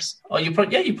cares? Oh, you're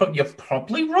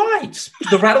probably right.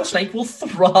 The Rattlesnake will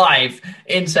thrive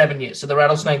in 7 years, so the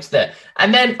Rattlesnake's there.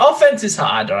 And then offense is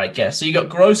harder, I guess. So you got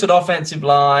Gross at offensive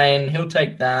line. He'll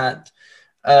take that.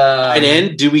 Tight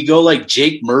end, do we go like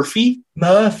Jake Murphy?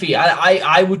 Murphy.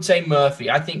 I would say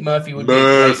Murphy. I think Murphy would be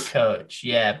a great coach.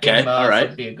 Yeah, Big Murphy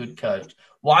would be a good coach.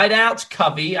 Wideouts,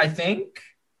 Covey, I think.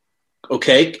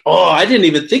 Okay. Oh, I didn't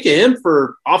even think of him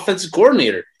for offensive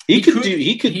coordinator. He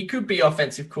could be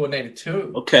offensive coordinator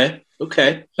too. Okay.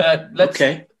 But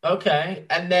okay.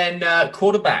 And then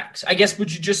quarterbacks. I guess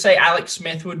would you just say Alex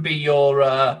Smith would be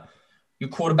your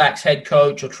quarterback's head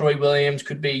coach, or Troy Williams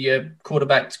could be your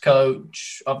quarterback's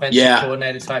coach, offensive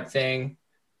coordinator type thing?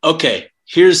 Okay.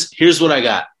 Here's what I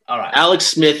got. All right. Alex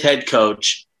Smith, head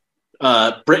coach.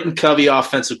 Britton Covey,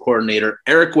 offensive coordinator.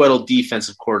 Eric Weddle,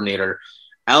 defensive coordinator.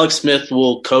 Alex Smith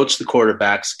will coach the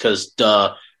quarterbacks because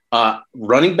the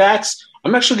running backs,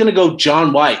 I'm actually going to go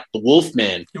John White, the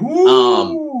Wolfman.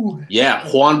 Ooh.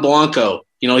 Juan Blanco.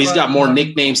 He's got more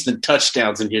nicknames than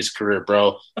touchdowns in his career,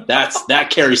 bro. That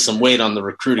carries some weight on the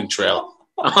recruiting trail.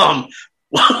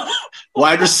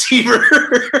 Wide receiver.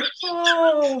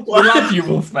 We love you,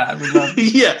 Wolfman. We love you.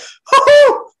 Yeah.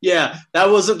 Yeah,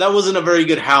 that wasn't a very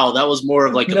good howl. That was more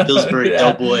of like a Pillsbury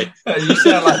Doughboy. You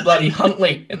sound like bloody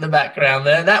Huntley in the background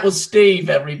there. That was Steve,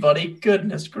 everybody.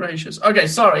 Goodness gracious. Okay,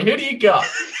 sorry. Who do you got?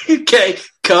 Okay,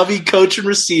 Covey coaching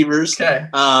receivers. Okay.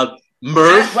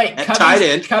 Murph at tight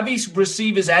end. Covey's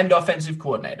receivers and offensive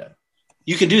coordinator.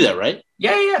 You can do that, right?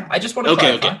 Yeah. I just want to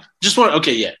clarify. Okay. Just want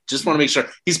to make sure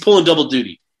he's pulling double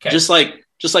duty, just like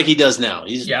he does now.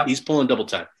 He's pulling double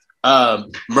time.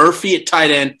 Murphy at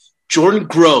tight end. Jordan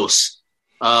Gross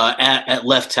at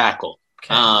left tackle.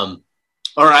 Okay. All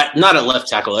right, not at left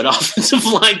tackle, at offensive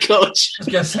line coach. I was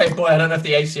going to say, boy, I don't know if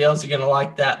the ACLs are going to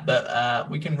like that, but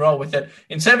we can roll with it.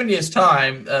 In 7 years'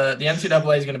 time, the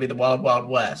NCAA is going to be the Wild Wild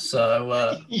West.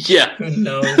 So who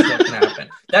knows what can happen?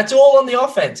 That's all on the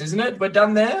offense, isn't it? We're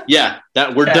done there? Yeah,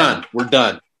 we're done. We're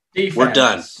done. Defense. We're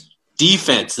done.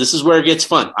 Defense. This is where it gets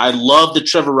fun. I love the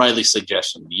Trevor Riley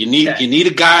suggestion. You need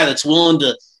a guy that's willing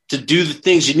to do the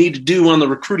things you need to do on the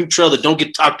recruiting trail that don't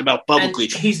get talked about publicly.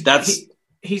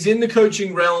 He's in the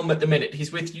coaching realm at the minute. He's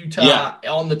with Utah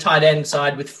on the tight end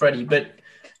side with Freddie. But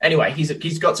anyway,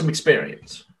 he's got some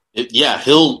experience.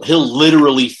 He'll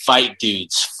literally fight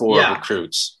dudes for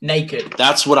recruits. Naked.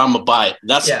 That's what I'm about.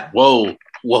 Whoa.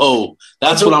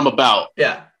 That's what I'm about.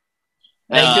 Yeah.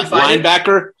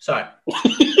 Linebacker. Sorry.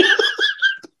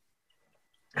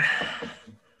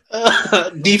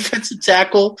 Defensive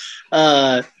tackle.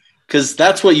 Because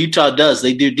that's what Utah does.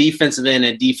 They do defensive end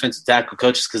and defensive tackle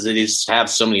coaches because they just have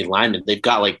so many linemen. They've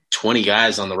got like 20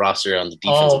 guys on the roster on the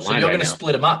defensive line. You're going to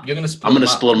split them up. I'm going to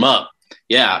split them up.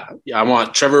 Yeah. I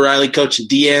want Trevor Riley coaching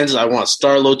D-ends. I want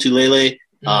Star Lotulelei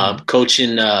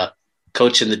coaching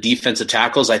the defensive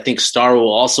tackles. I think Star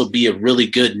will also be a really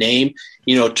good name,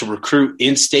 to recruit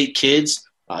in-state kids.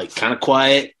 Kind of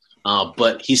quiet,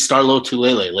 but he's Star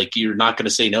Lotulelei. Like, you're not going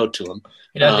to say no to him.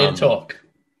 He doesn't need to talk.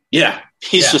 Yeah.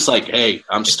 He's just like, hey,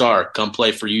 I'm Star. Come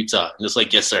play for Utah. And it's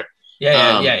like, yes, sir.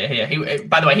 Yeah.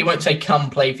 By the way, he won't say come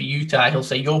play for Utah. He'll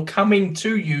say you're coming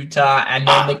to Utah, and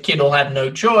then the kid will have no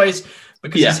choice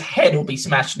because his head will be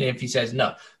smashed in if he says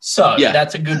no. So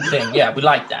that's a good thing. Yeah, we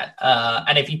like that.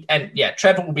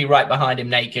 Trevor will be right behind him,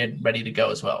 naked, ready to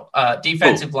go as well.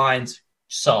 Defensive lines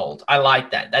sold. I like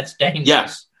that. That's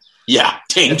dangerous. Yeah,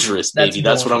 dangerous, baby.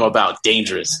 That's what I'm about.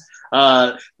 Dangerous.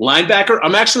 Linebacker,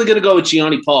 I'm actually going to go with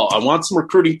Gianni Paul. I want some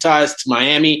recruiting ties to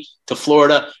Miami, to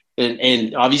Florida,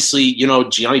 and obviously,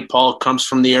 Gianni Paul comes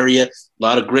from the area. A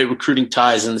lot of great recruiting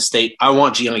ties in the state. I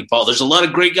want Gianni Paul. There's a lot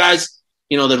of great guys,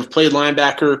 that have played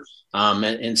linebacker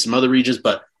and some other regions,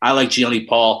 but I like Gianni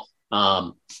Paul.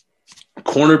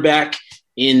 Cornerback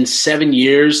in 7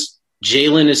 years,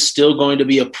 Jalen is still going to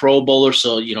be a Pro Bowler,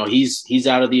 so he's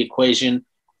out of the equation.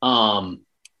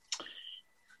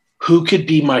 Who could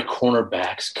be my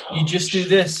cornerbacks coach? You just do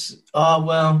this. Oh,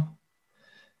 well,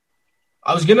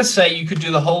 I was going to say you could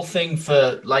do the whole thing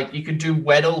for, you could do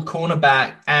Weddle,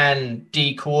 cornerback, and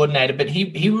D coordinator, but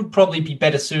he would probably be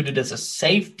better suited as a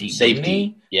safety, wouldn't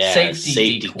he? Yeah,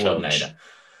 safety D coordinator. Coach.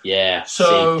 Yeah,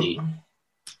 so safety.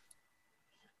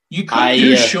 You could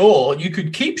do Shaw. You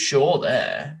could keep Shaw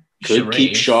there. Could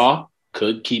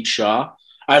keep Shaw.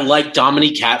 I like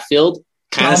Dominique Hatfield.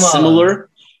 Kind of similar.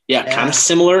 Yeah, kind of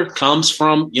similar. Comes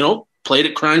from, played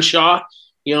at Crenshaw,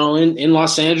 in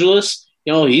Los Angeles.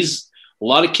 He's a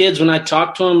lot of kids, when I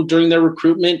talk to him during their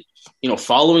recruitment,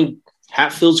 following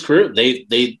Hatfield's career,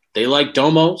 they like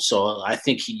Domo. So I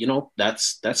think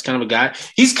that's kind of a guy.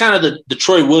 He's kind of the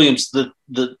Troy Williams, the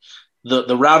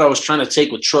route I was trying to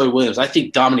take with Troy Williams. I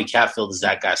think Dominique Hatfield is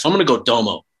that guy. So I'm going to go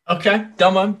Domo. Okay,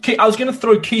 Domo. I was going to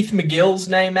throw Keith McGill's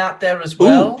name out there as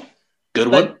well. Ooh, good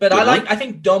one. But I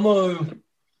think Domo.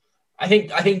 I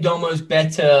think Domo's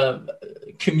better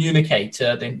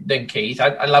communicator than Keith.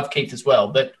 I love Keith as well,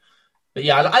 but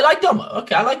yeah, I like Domo.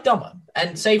 Okay, I like Domo.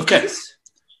 And safeties?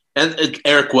 And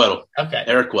Eric Weddle. Okay.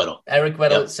 Eric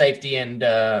Weddle, safety and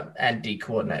D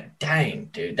coordinator. Dang,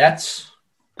 dude, that's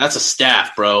a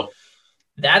staff, bro.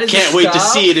 That is. Can't wait to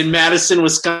see it in Madison,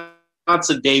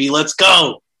 Wisconsin, baby. Let's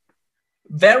go.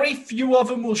 Very few of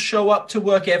them will show up to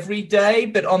work every day,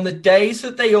 but on the days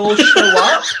that they all show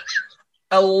up,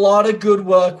 a lot of good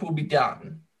work will be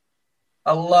done.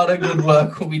 It'll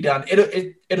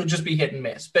just be hit and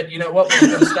miss. But you know what? When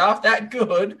you've got staff that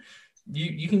good,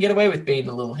 you can get away with being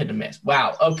a little hit and miss.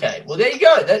 Wow. Okay. Well, there you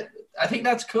go. I think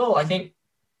that's cool. I think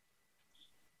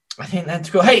that's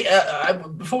cool. Hey,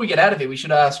 before we get out of here, we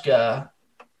should ask our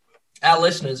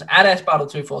listeners at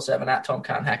SBottle247 at Tom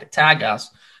Can't Hack it. Tag us.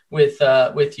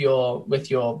 with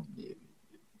your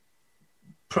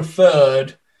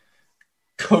preferred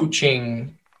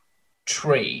coaching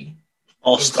tree?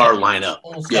 All-star lineup.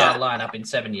 All-star lineup in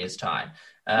 7 years' time.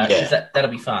 That'll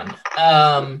be fun.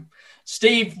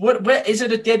 Steve, what is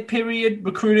it a dead period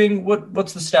recruiting?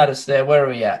 What's the status there? Where are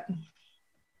we at?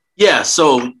 Yeah,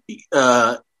 so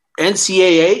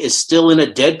NCAA is still in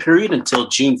a dead period until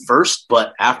June 1st,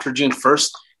 but after June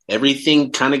 1st,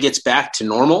 everything kind of gets back to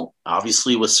normal,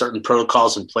 obviously with certain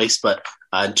protocols in place. But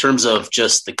in terms of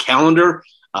just the calendar,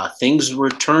 things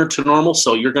return to normal.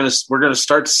 So we're going to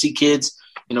start to see kids,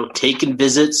 taking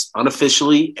visits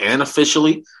unofficially and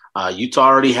officially. Utah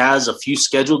already has a few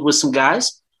scheduled with some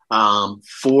guys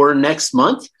for next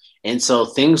month, and so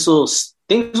things will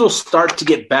start to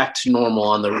get back to normal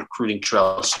on the recruiting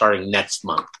trail starting next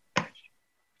month.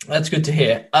 That's good to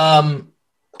hear.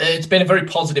 It's been a very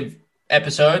positive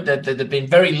episode. There's been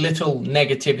very little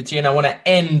negativity, and I want to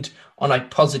end on a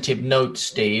positive note,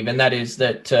 Steve, and that is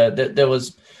that there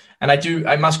was, and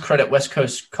I must credit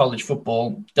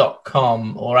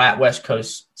westcoastcollegefootball.com or at West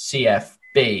Coast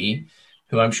CFB,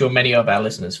 who I'm sure many of our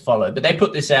listeners follow, but they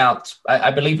put this out,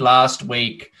 I believe, last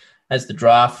week as the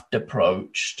draft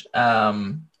approached,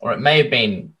 or it may have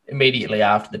been immediately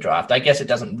after the draft. I guess it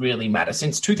doesn't really matter.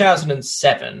 Since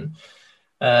 2007,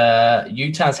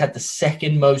 Utah's had the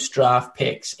second most draft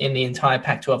picks in the entire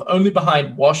Pac-12, only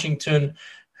behind Washington,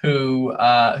 who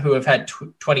have had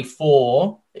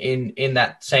 24 in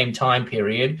that same time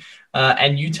period,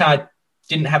 and Utah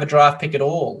didn't have a draft pick at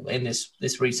all in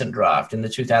this recent draft, in the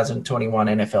 2021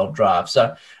 NFL draft.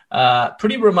 So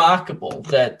pretty remarkable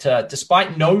that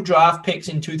despite no draft picks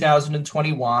in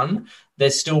 2021, they're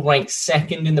still ranked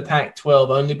second in the Pac-12,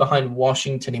 only behind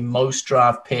Washington in most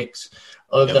draft picks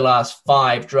over the last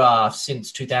 5 drafts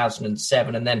since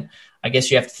 2007. And then I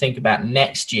guess you have to think about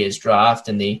next year's draft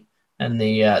and the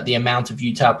amount of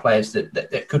Utah players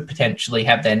that could potentially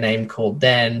have their name called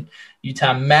then.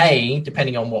 Utah may,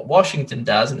 depending on what Washington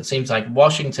does, and it seems like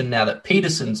Washington, now that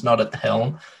Peterson's not at the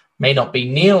helm, may not be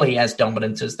nearly as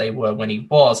dominant as they were when he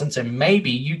was. And so maybe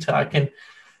Utah can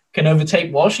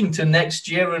overtake Washington next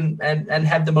year and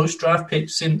have the most draft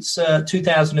picks since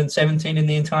 2017 in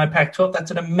the entire Pac-12. That's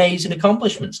an amazing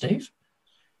accomplishment, Steve.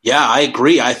 Yeah, I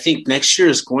agree. I think next year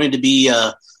is going to be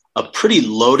a pretty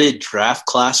loaded draft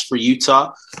class for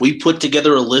Utah. We put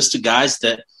together a list of guys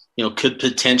that, could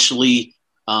potentially,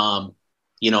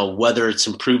 whether it's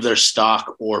improve their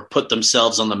stock or put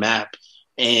themselves on the map.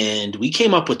 And we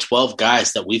came up with 12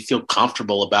 guys that we feel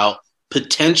comfortable about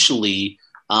potentially,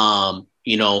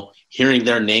 hearing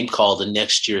their name called in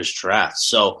next year's draft.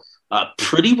 So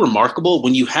pretty remarkable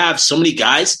when you have so many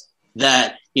guys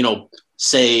that,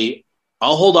 say,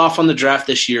 I'll hold off on the draft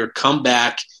this year, come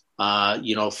back,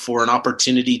 for an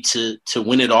opportunity to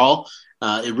win it all.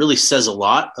 It really says a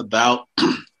lot about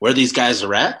where these guys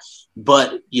are at.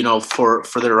 But,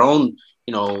 for their own,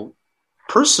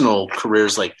 personal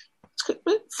careers, like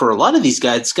for a lot of these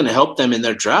guys, it's going to help them in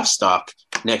their draft stock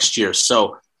next year.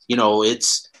 So,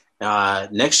 it's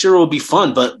next year will be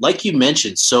fun. But like you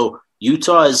mentioned, so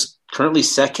Utah is currently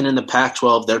second in the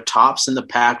Pac-12. They're tops in the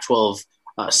Pac-12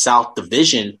 South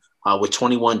Division with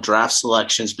 21 draft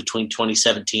selections between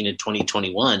 2017 and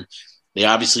 2021. They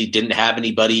obviously didn't have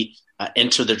anybody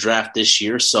enter the draft this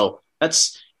year. So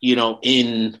that's,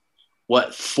 in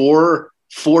four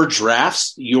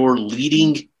drafts, you're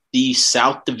leading the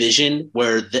South Division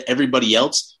where everybody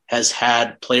else has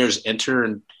had players enter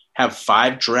and have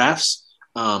 5 drafts,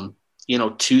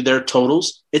 to their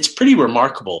totals. It's pretty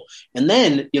remarkable. And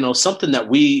then, something that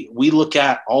we look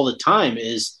at all the time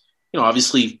is,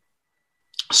 obviously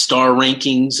star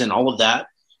rankings and all of that.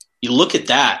 You look at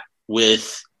that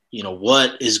with,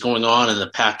 what is going on in the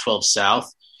Pac-12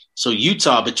 South. So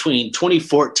Utah between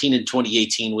 2014 and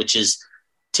 2018, which is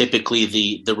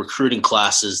typically the recruiting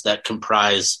classes that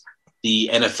comprise the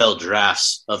NFL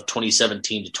drafts of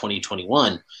 2017 to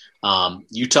 2021,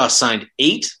 Utah signed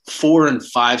 8 4- and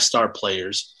 5-star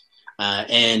players.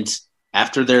 And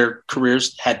after their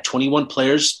careers had 21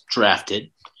 players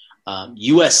drafted.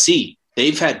 USC,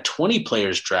 they've had 20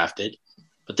 players drafted,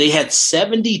 but they had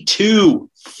 72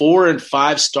 4- and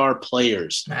 5-star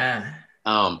players.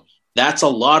 That's a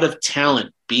lot of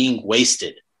talent being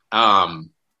wasted.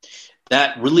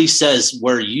 That really says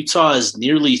where Utah is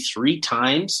nearly 3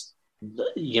 times,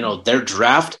 their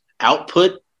draft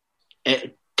output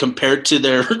compared to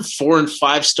their 4- and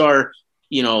 5-star,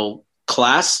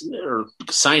 class or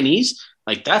signees.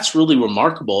 Like, that's really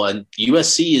remarkable. And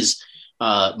USC is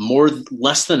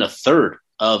less than a third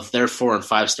of their 4- and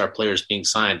 5-star players being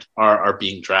signed are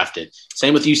being drafted.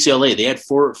 Same with UCLA. They had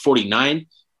 49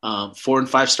 4 and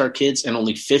 5 star kids and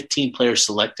only 15 players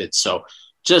selected. So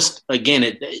just again,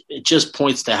 it just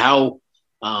points to how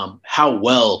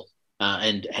well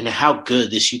and how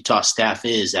good this Utah staff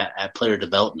is at player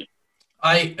development.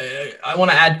 I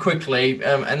want to add quickly,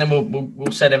 and then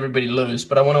we'll set everybody loose.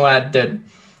 But I want to add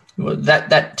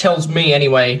that tells me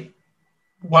anyway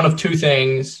one of two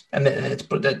things, and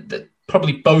that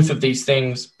probably both of these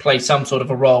things play some sort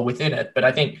of a role within it. But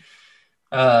I think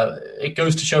it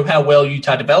goes to show how well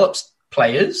Utah develops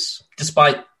players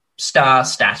despite star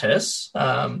status.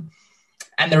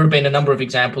 And there have been a number of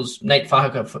examples. Nate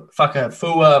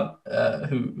Fakafua,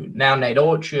 who now Nate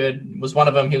Orchard, was one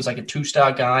of them. He was like a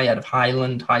 2-star guy out of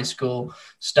Highland High School.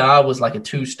 Star was like a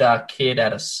 2-star kid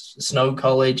out of Snow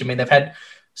College. I mean, they've had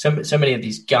so many of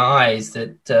these guys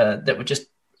that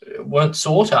weren't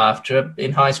sought after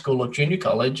in high school or junior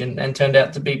college and turned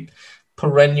out to be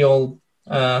perennial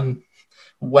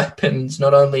weapons,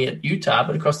 not only at Utah,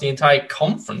 but across the entire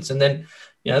conference. And then,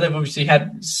 they've obviously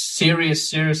had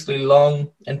seriously long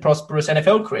and prosperous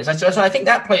NFL careers. So I think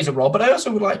that plays a role. But I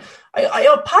also would like,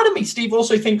 part of me, Steve,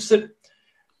 also thinks that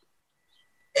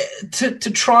to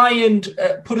try and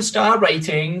put a star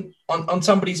rating on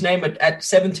somebody's name at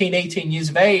 17, 18 years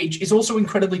of age is also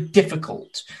incredibly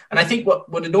difficult. And I think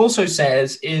what it also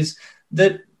says is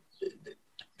that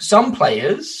some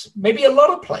players, maybe a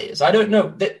lot of players, I don't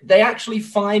know, that they actually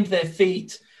find their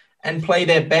feet and play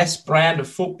their best brand of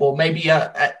football maybe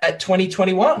at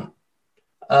 2021.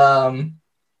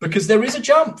 Because there is a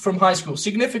jump from high school,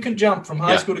 significant jump from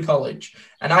high school to college.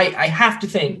 And I have to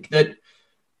think that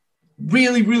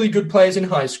really, really good players in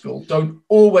high school don't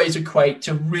always equate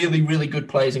to really, really good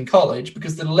players in college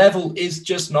because the level is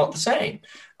just not the same.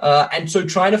 And so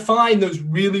trying to find those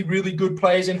really, really good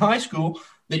players in high school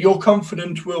that you're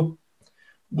confident will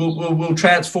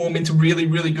transform into really,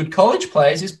 really good college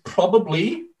players is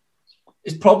probably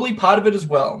part of it as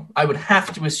well. I would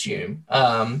have to assume,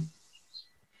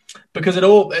 because it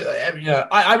all,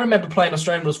 I remember playing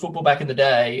Australian rules football back in the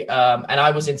day, and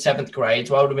I was in 7th grade,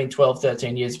 so I would have been 12,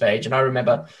 13 years of age. And I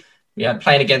remember,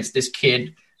 playing against this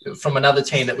kid from another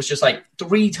team that was just like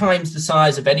 3 times the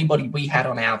size of anybody we had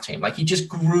on our team. Like he just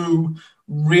grew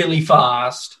really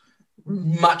fast,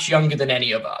 much younger than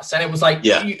any of us. And it was like,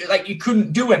 you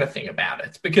couldn't do anything about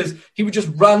it because he would just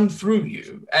run through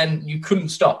you and you couldn't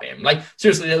stop him. Like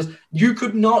seriously, you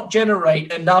could not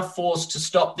generate enough force to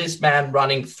stop this man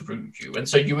running through you. And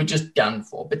so you were just done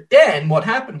for. But then what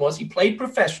happened was he played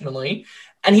professionally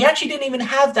and he actually didn't even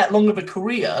have that long of a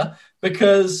career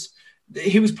because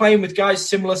he was playing with guys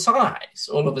similar size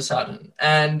all of a sudden.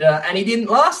 And he didn't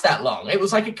last that long. It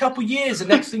was like a couple years. And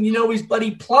next thing you know, he's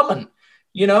bloody plumbing.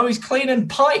 He's cleaning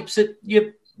pipes at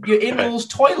your in-laws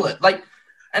toilet.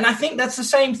 And I think that's the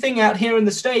same thing out here in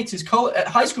the States is at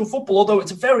high school football, although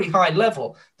it's a very high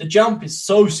level, the jump is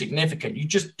so significant. You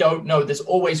just don't know. There's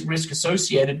always risk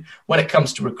associated when it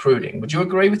comes to recruiting. Would you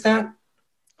agree with that?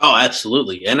 Oh,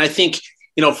 absolutely. And I think,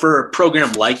 for a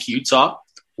program like Utah,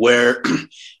 where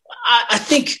I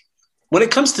think when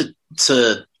it comes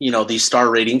to these star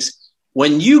ratings,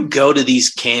 when you go to these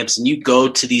camps and you go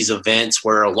to these events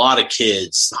where a lot of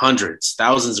kids, hundreds,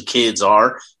 thousands of kids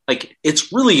are, like,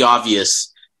 it's really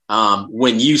obvious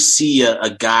when you see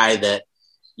a guy that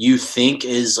you think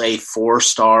is a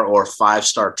 4-star or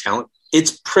 5-star talent.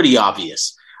 It's pretty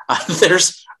obvious.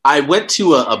 I went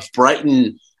to a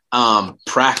Brighton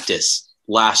practice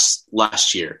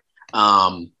last year.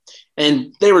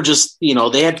 And they were just,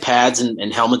 they had pads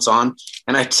and helmets on.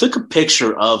 And I took a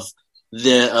picture of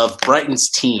Brighton's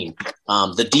team,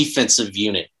 the defensive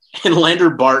unit, and Lander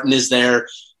Barton is there.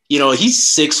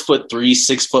 He's 6'3",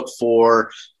 6'4",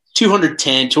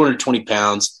 210, 220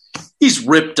 pounds. He's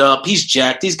ripped up. He's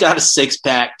jacked. He's got a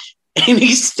 6-pack, and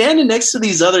he's standing next to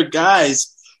these other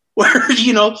guys where,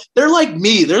 they're like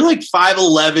me. They're like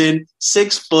 5'11",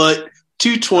 6 foot,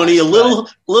 220, a little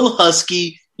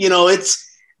husky. It's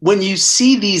when you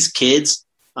see these kids,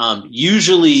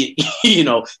 usually,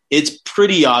 it's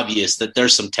pretty obvious that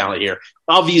there's some talent here.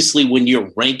 Obviously, when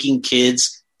you're ranking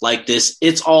kids like this,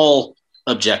 it's all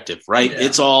objective, right? Yeah.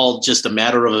 It's all just a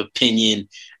matter of opinion.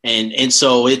 And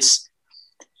so it's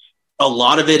a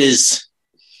lot of it is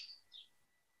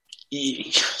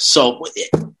so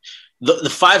the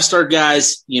 5-star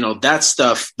guys, that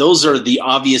stuff, those are the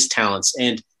obvious talents.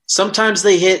 And sometimes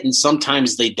they hit and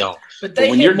sometimes they don't. But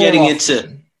when you're getting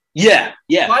into Yeah.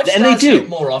 5 and they do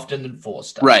more often than 4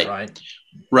 stars,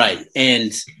 right.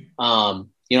 And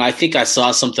I think I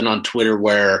saw something on Twitter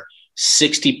where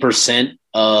 60%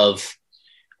 of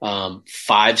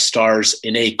 5 stars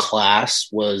in a class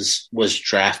was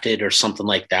drafted or something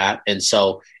like that. And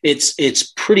so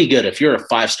it's pretty good. If you're a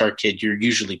 5-star kid, you're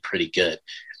usually pretty good.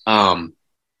 And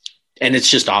it's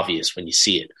just obvious when you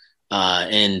see it.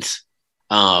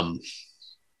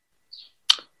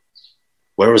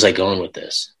 Where was I going with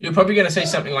this? You're probably going to say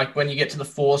something like when you get to the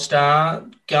 4-star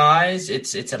guys,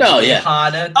 it's a bit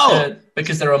harder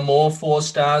because there are more 4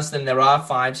 stars than there are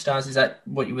 5 stars. Is that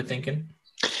what you were thinking?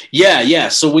 Yeah.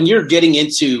 So when you're getting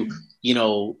into,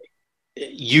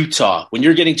 Utah, when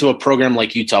you're getting to a program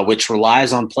like Utah, which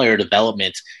relies on player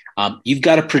development, you've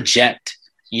got to project.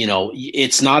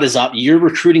 It's not as you're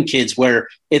recruiting kids where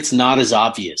it's not as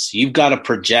obvious. You've got to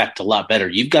project a lot better.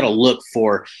 You've got to look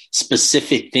for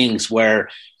specific things where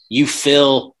you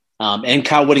feel, and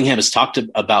Kyle Whittingham has talked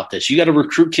about this. You got to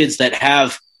recruit kids that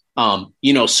have,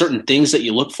 certain things that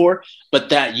you look for, but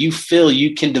that you feel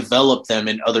you can develop them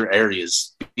in other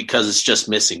areas because it's just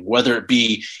missing. Whether it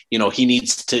be, he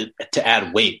needs to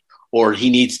add weight, or he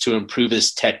needs to improve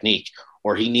his technique,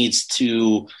 or he needs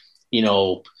to,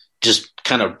 just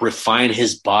kind of refine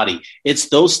his body. It's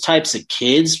those types of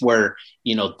kids where,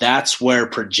 that's where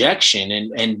projection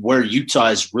and where Utah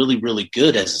is really, really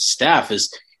good as a staff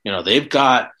is, they've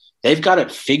got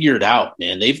it figured out,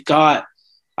 man. They've got,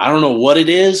 I don't know what it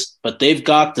is, but they've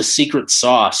got the secret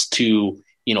sauce to,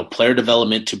 player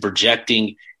development, to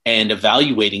projecting and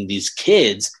evaluating these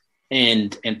kids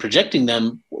and projecting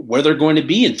them where they're going to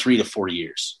be in 3 to 4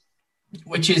 years.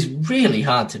 Which is really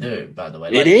hard to do, by the way.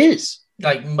 It is.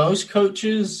 Like most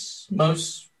coaches,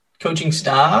 most coaching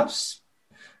staffs,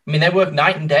 they work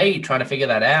night and day trying to figure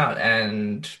that out.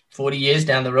 And 40 years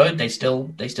down the road, they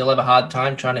still have a hard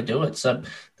time trying to do it. So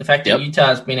the fact that Utah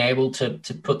has been able to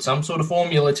put some sort of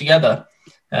formula together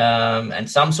and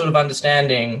some sort of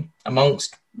understanding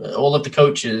amongst all of the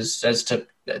coaches as to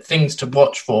things to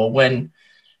watch for when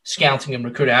scouting and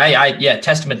recruiting,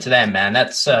 testament to them, man.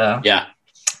 That's no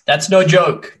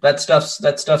joke. That stuff's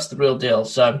the real deal.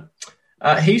 So.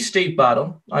 He's Steve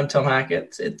Bartle. I'm Tom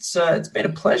Hackett. It's been a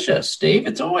pleasure, Steve.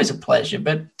 It's always a pleasure,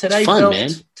 but today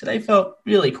felt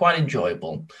really quite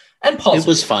enjoyable and positive. It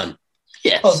was fun.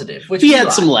 Yes. Positive. Which we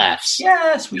had some laughs.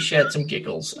 Yes, we shared some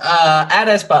giggles. At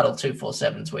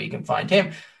SBartle247 is where you can find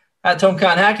him. At Tom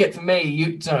Khan Hackett for me,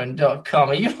 utezone.com.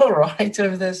 Are you all right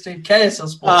over there, Steve?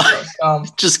 KSLSports.com.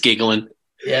 Just giggling.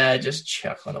 Yeah, just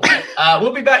chuckling away.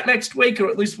 We'll be back next week, or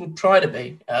at least we'll try to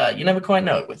be. You never quite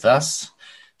know it with us.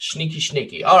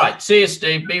 Sneaky. All right. See you,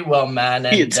 Steve. Be well, man.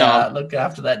 And look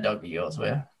after that dog of yours, will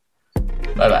you?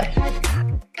 Bye-bye.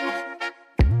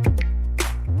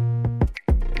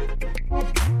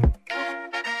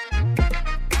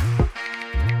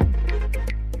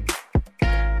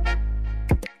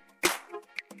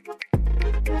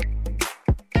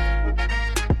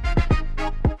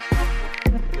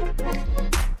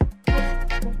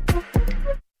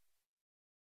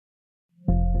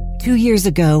 2 years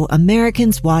ago,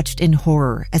 Americans watched in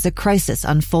horror as a crisis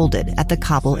unfolded at the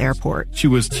Kabul airport. She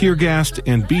was tear-gassed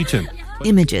and beaten.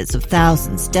 Images of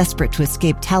thousands desperate to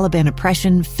escape Taliban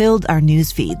oppression filled our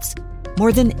news feeds.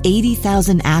 More than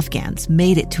 80,000 Afghans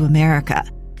made it to America.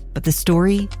 But the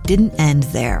story didn't end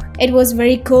there. It was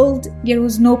very cold. There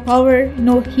was no power,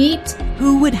 no heat.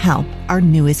 Who would help our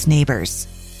newest neighbors?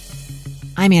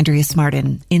 I'm Andrea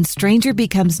Smartin. In Stranger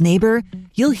Becomes Neighbor,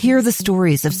 you'll hear the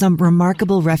stories of some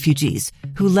remarkable refugees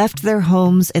who left their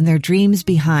homes and their dreams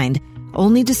behind,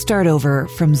 only to start over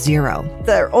from zero.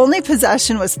 Their only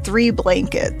possession was 3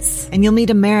 blankets. And you'll meet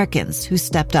Americans who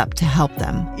stepped up to help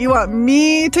them. You want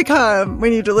me to come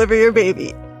when you deliver your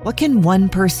baby. What can one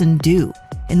person do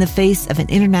in the face of an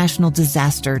international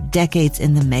disaster decades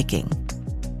in the making?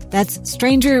 That's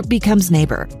Stranger Becomes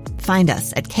Neighbor. Find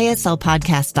us at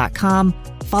kslpodcast.com.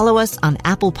 Follow us on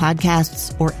Apple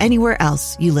Podcasts or anywhere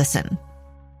else you listen.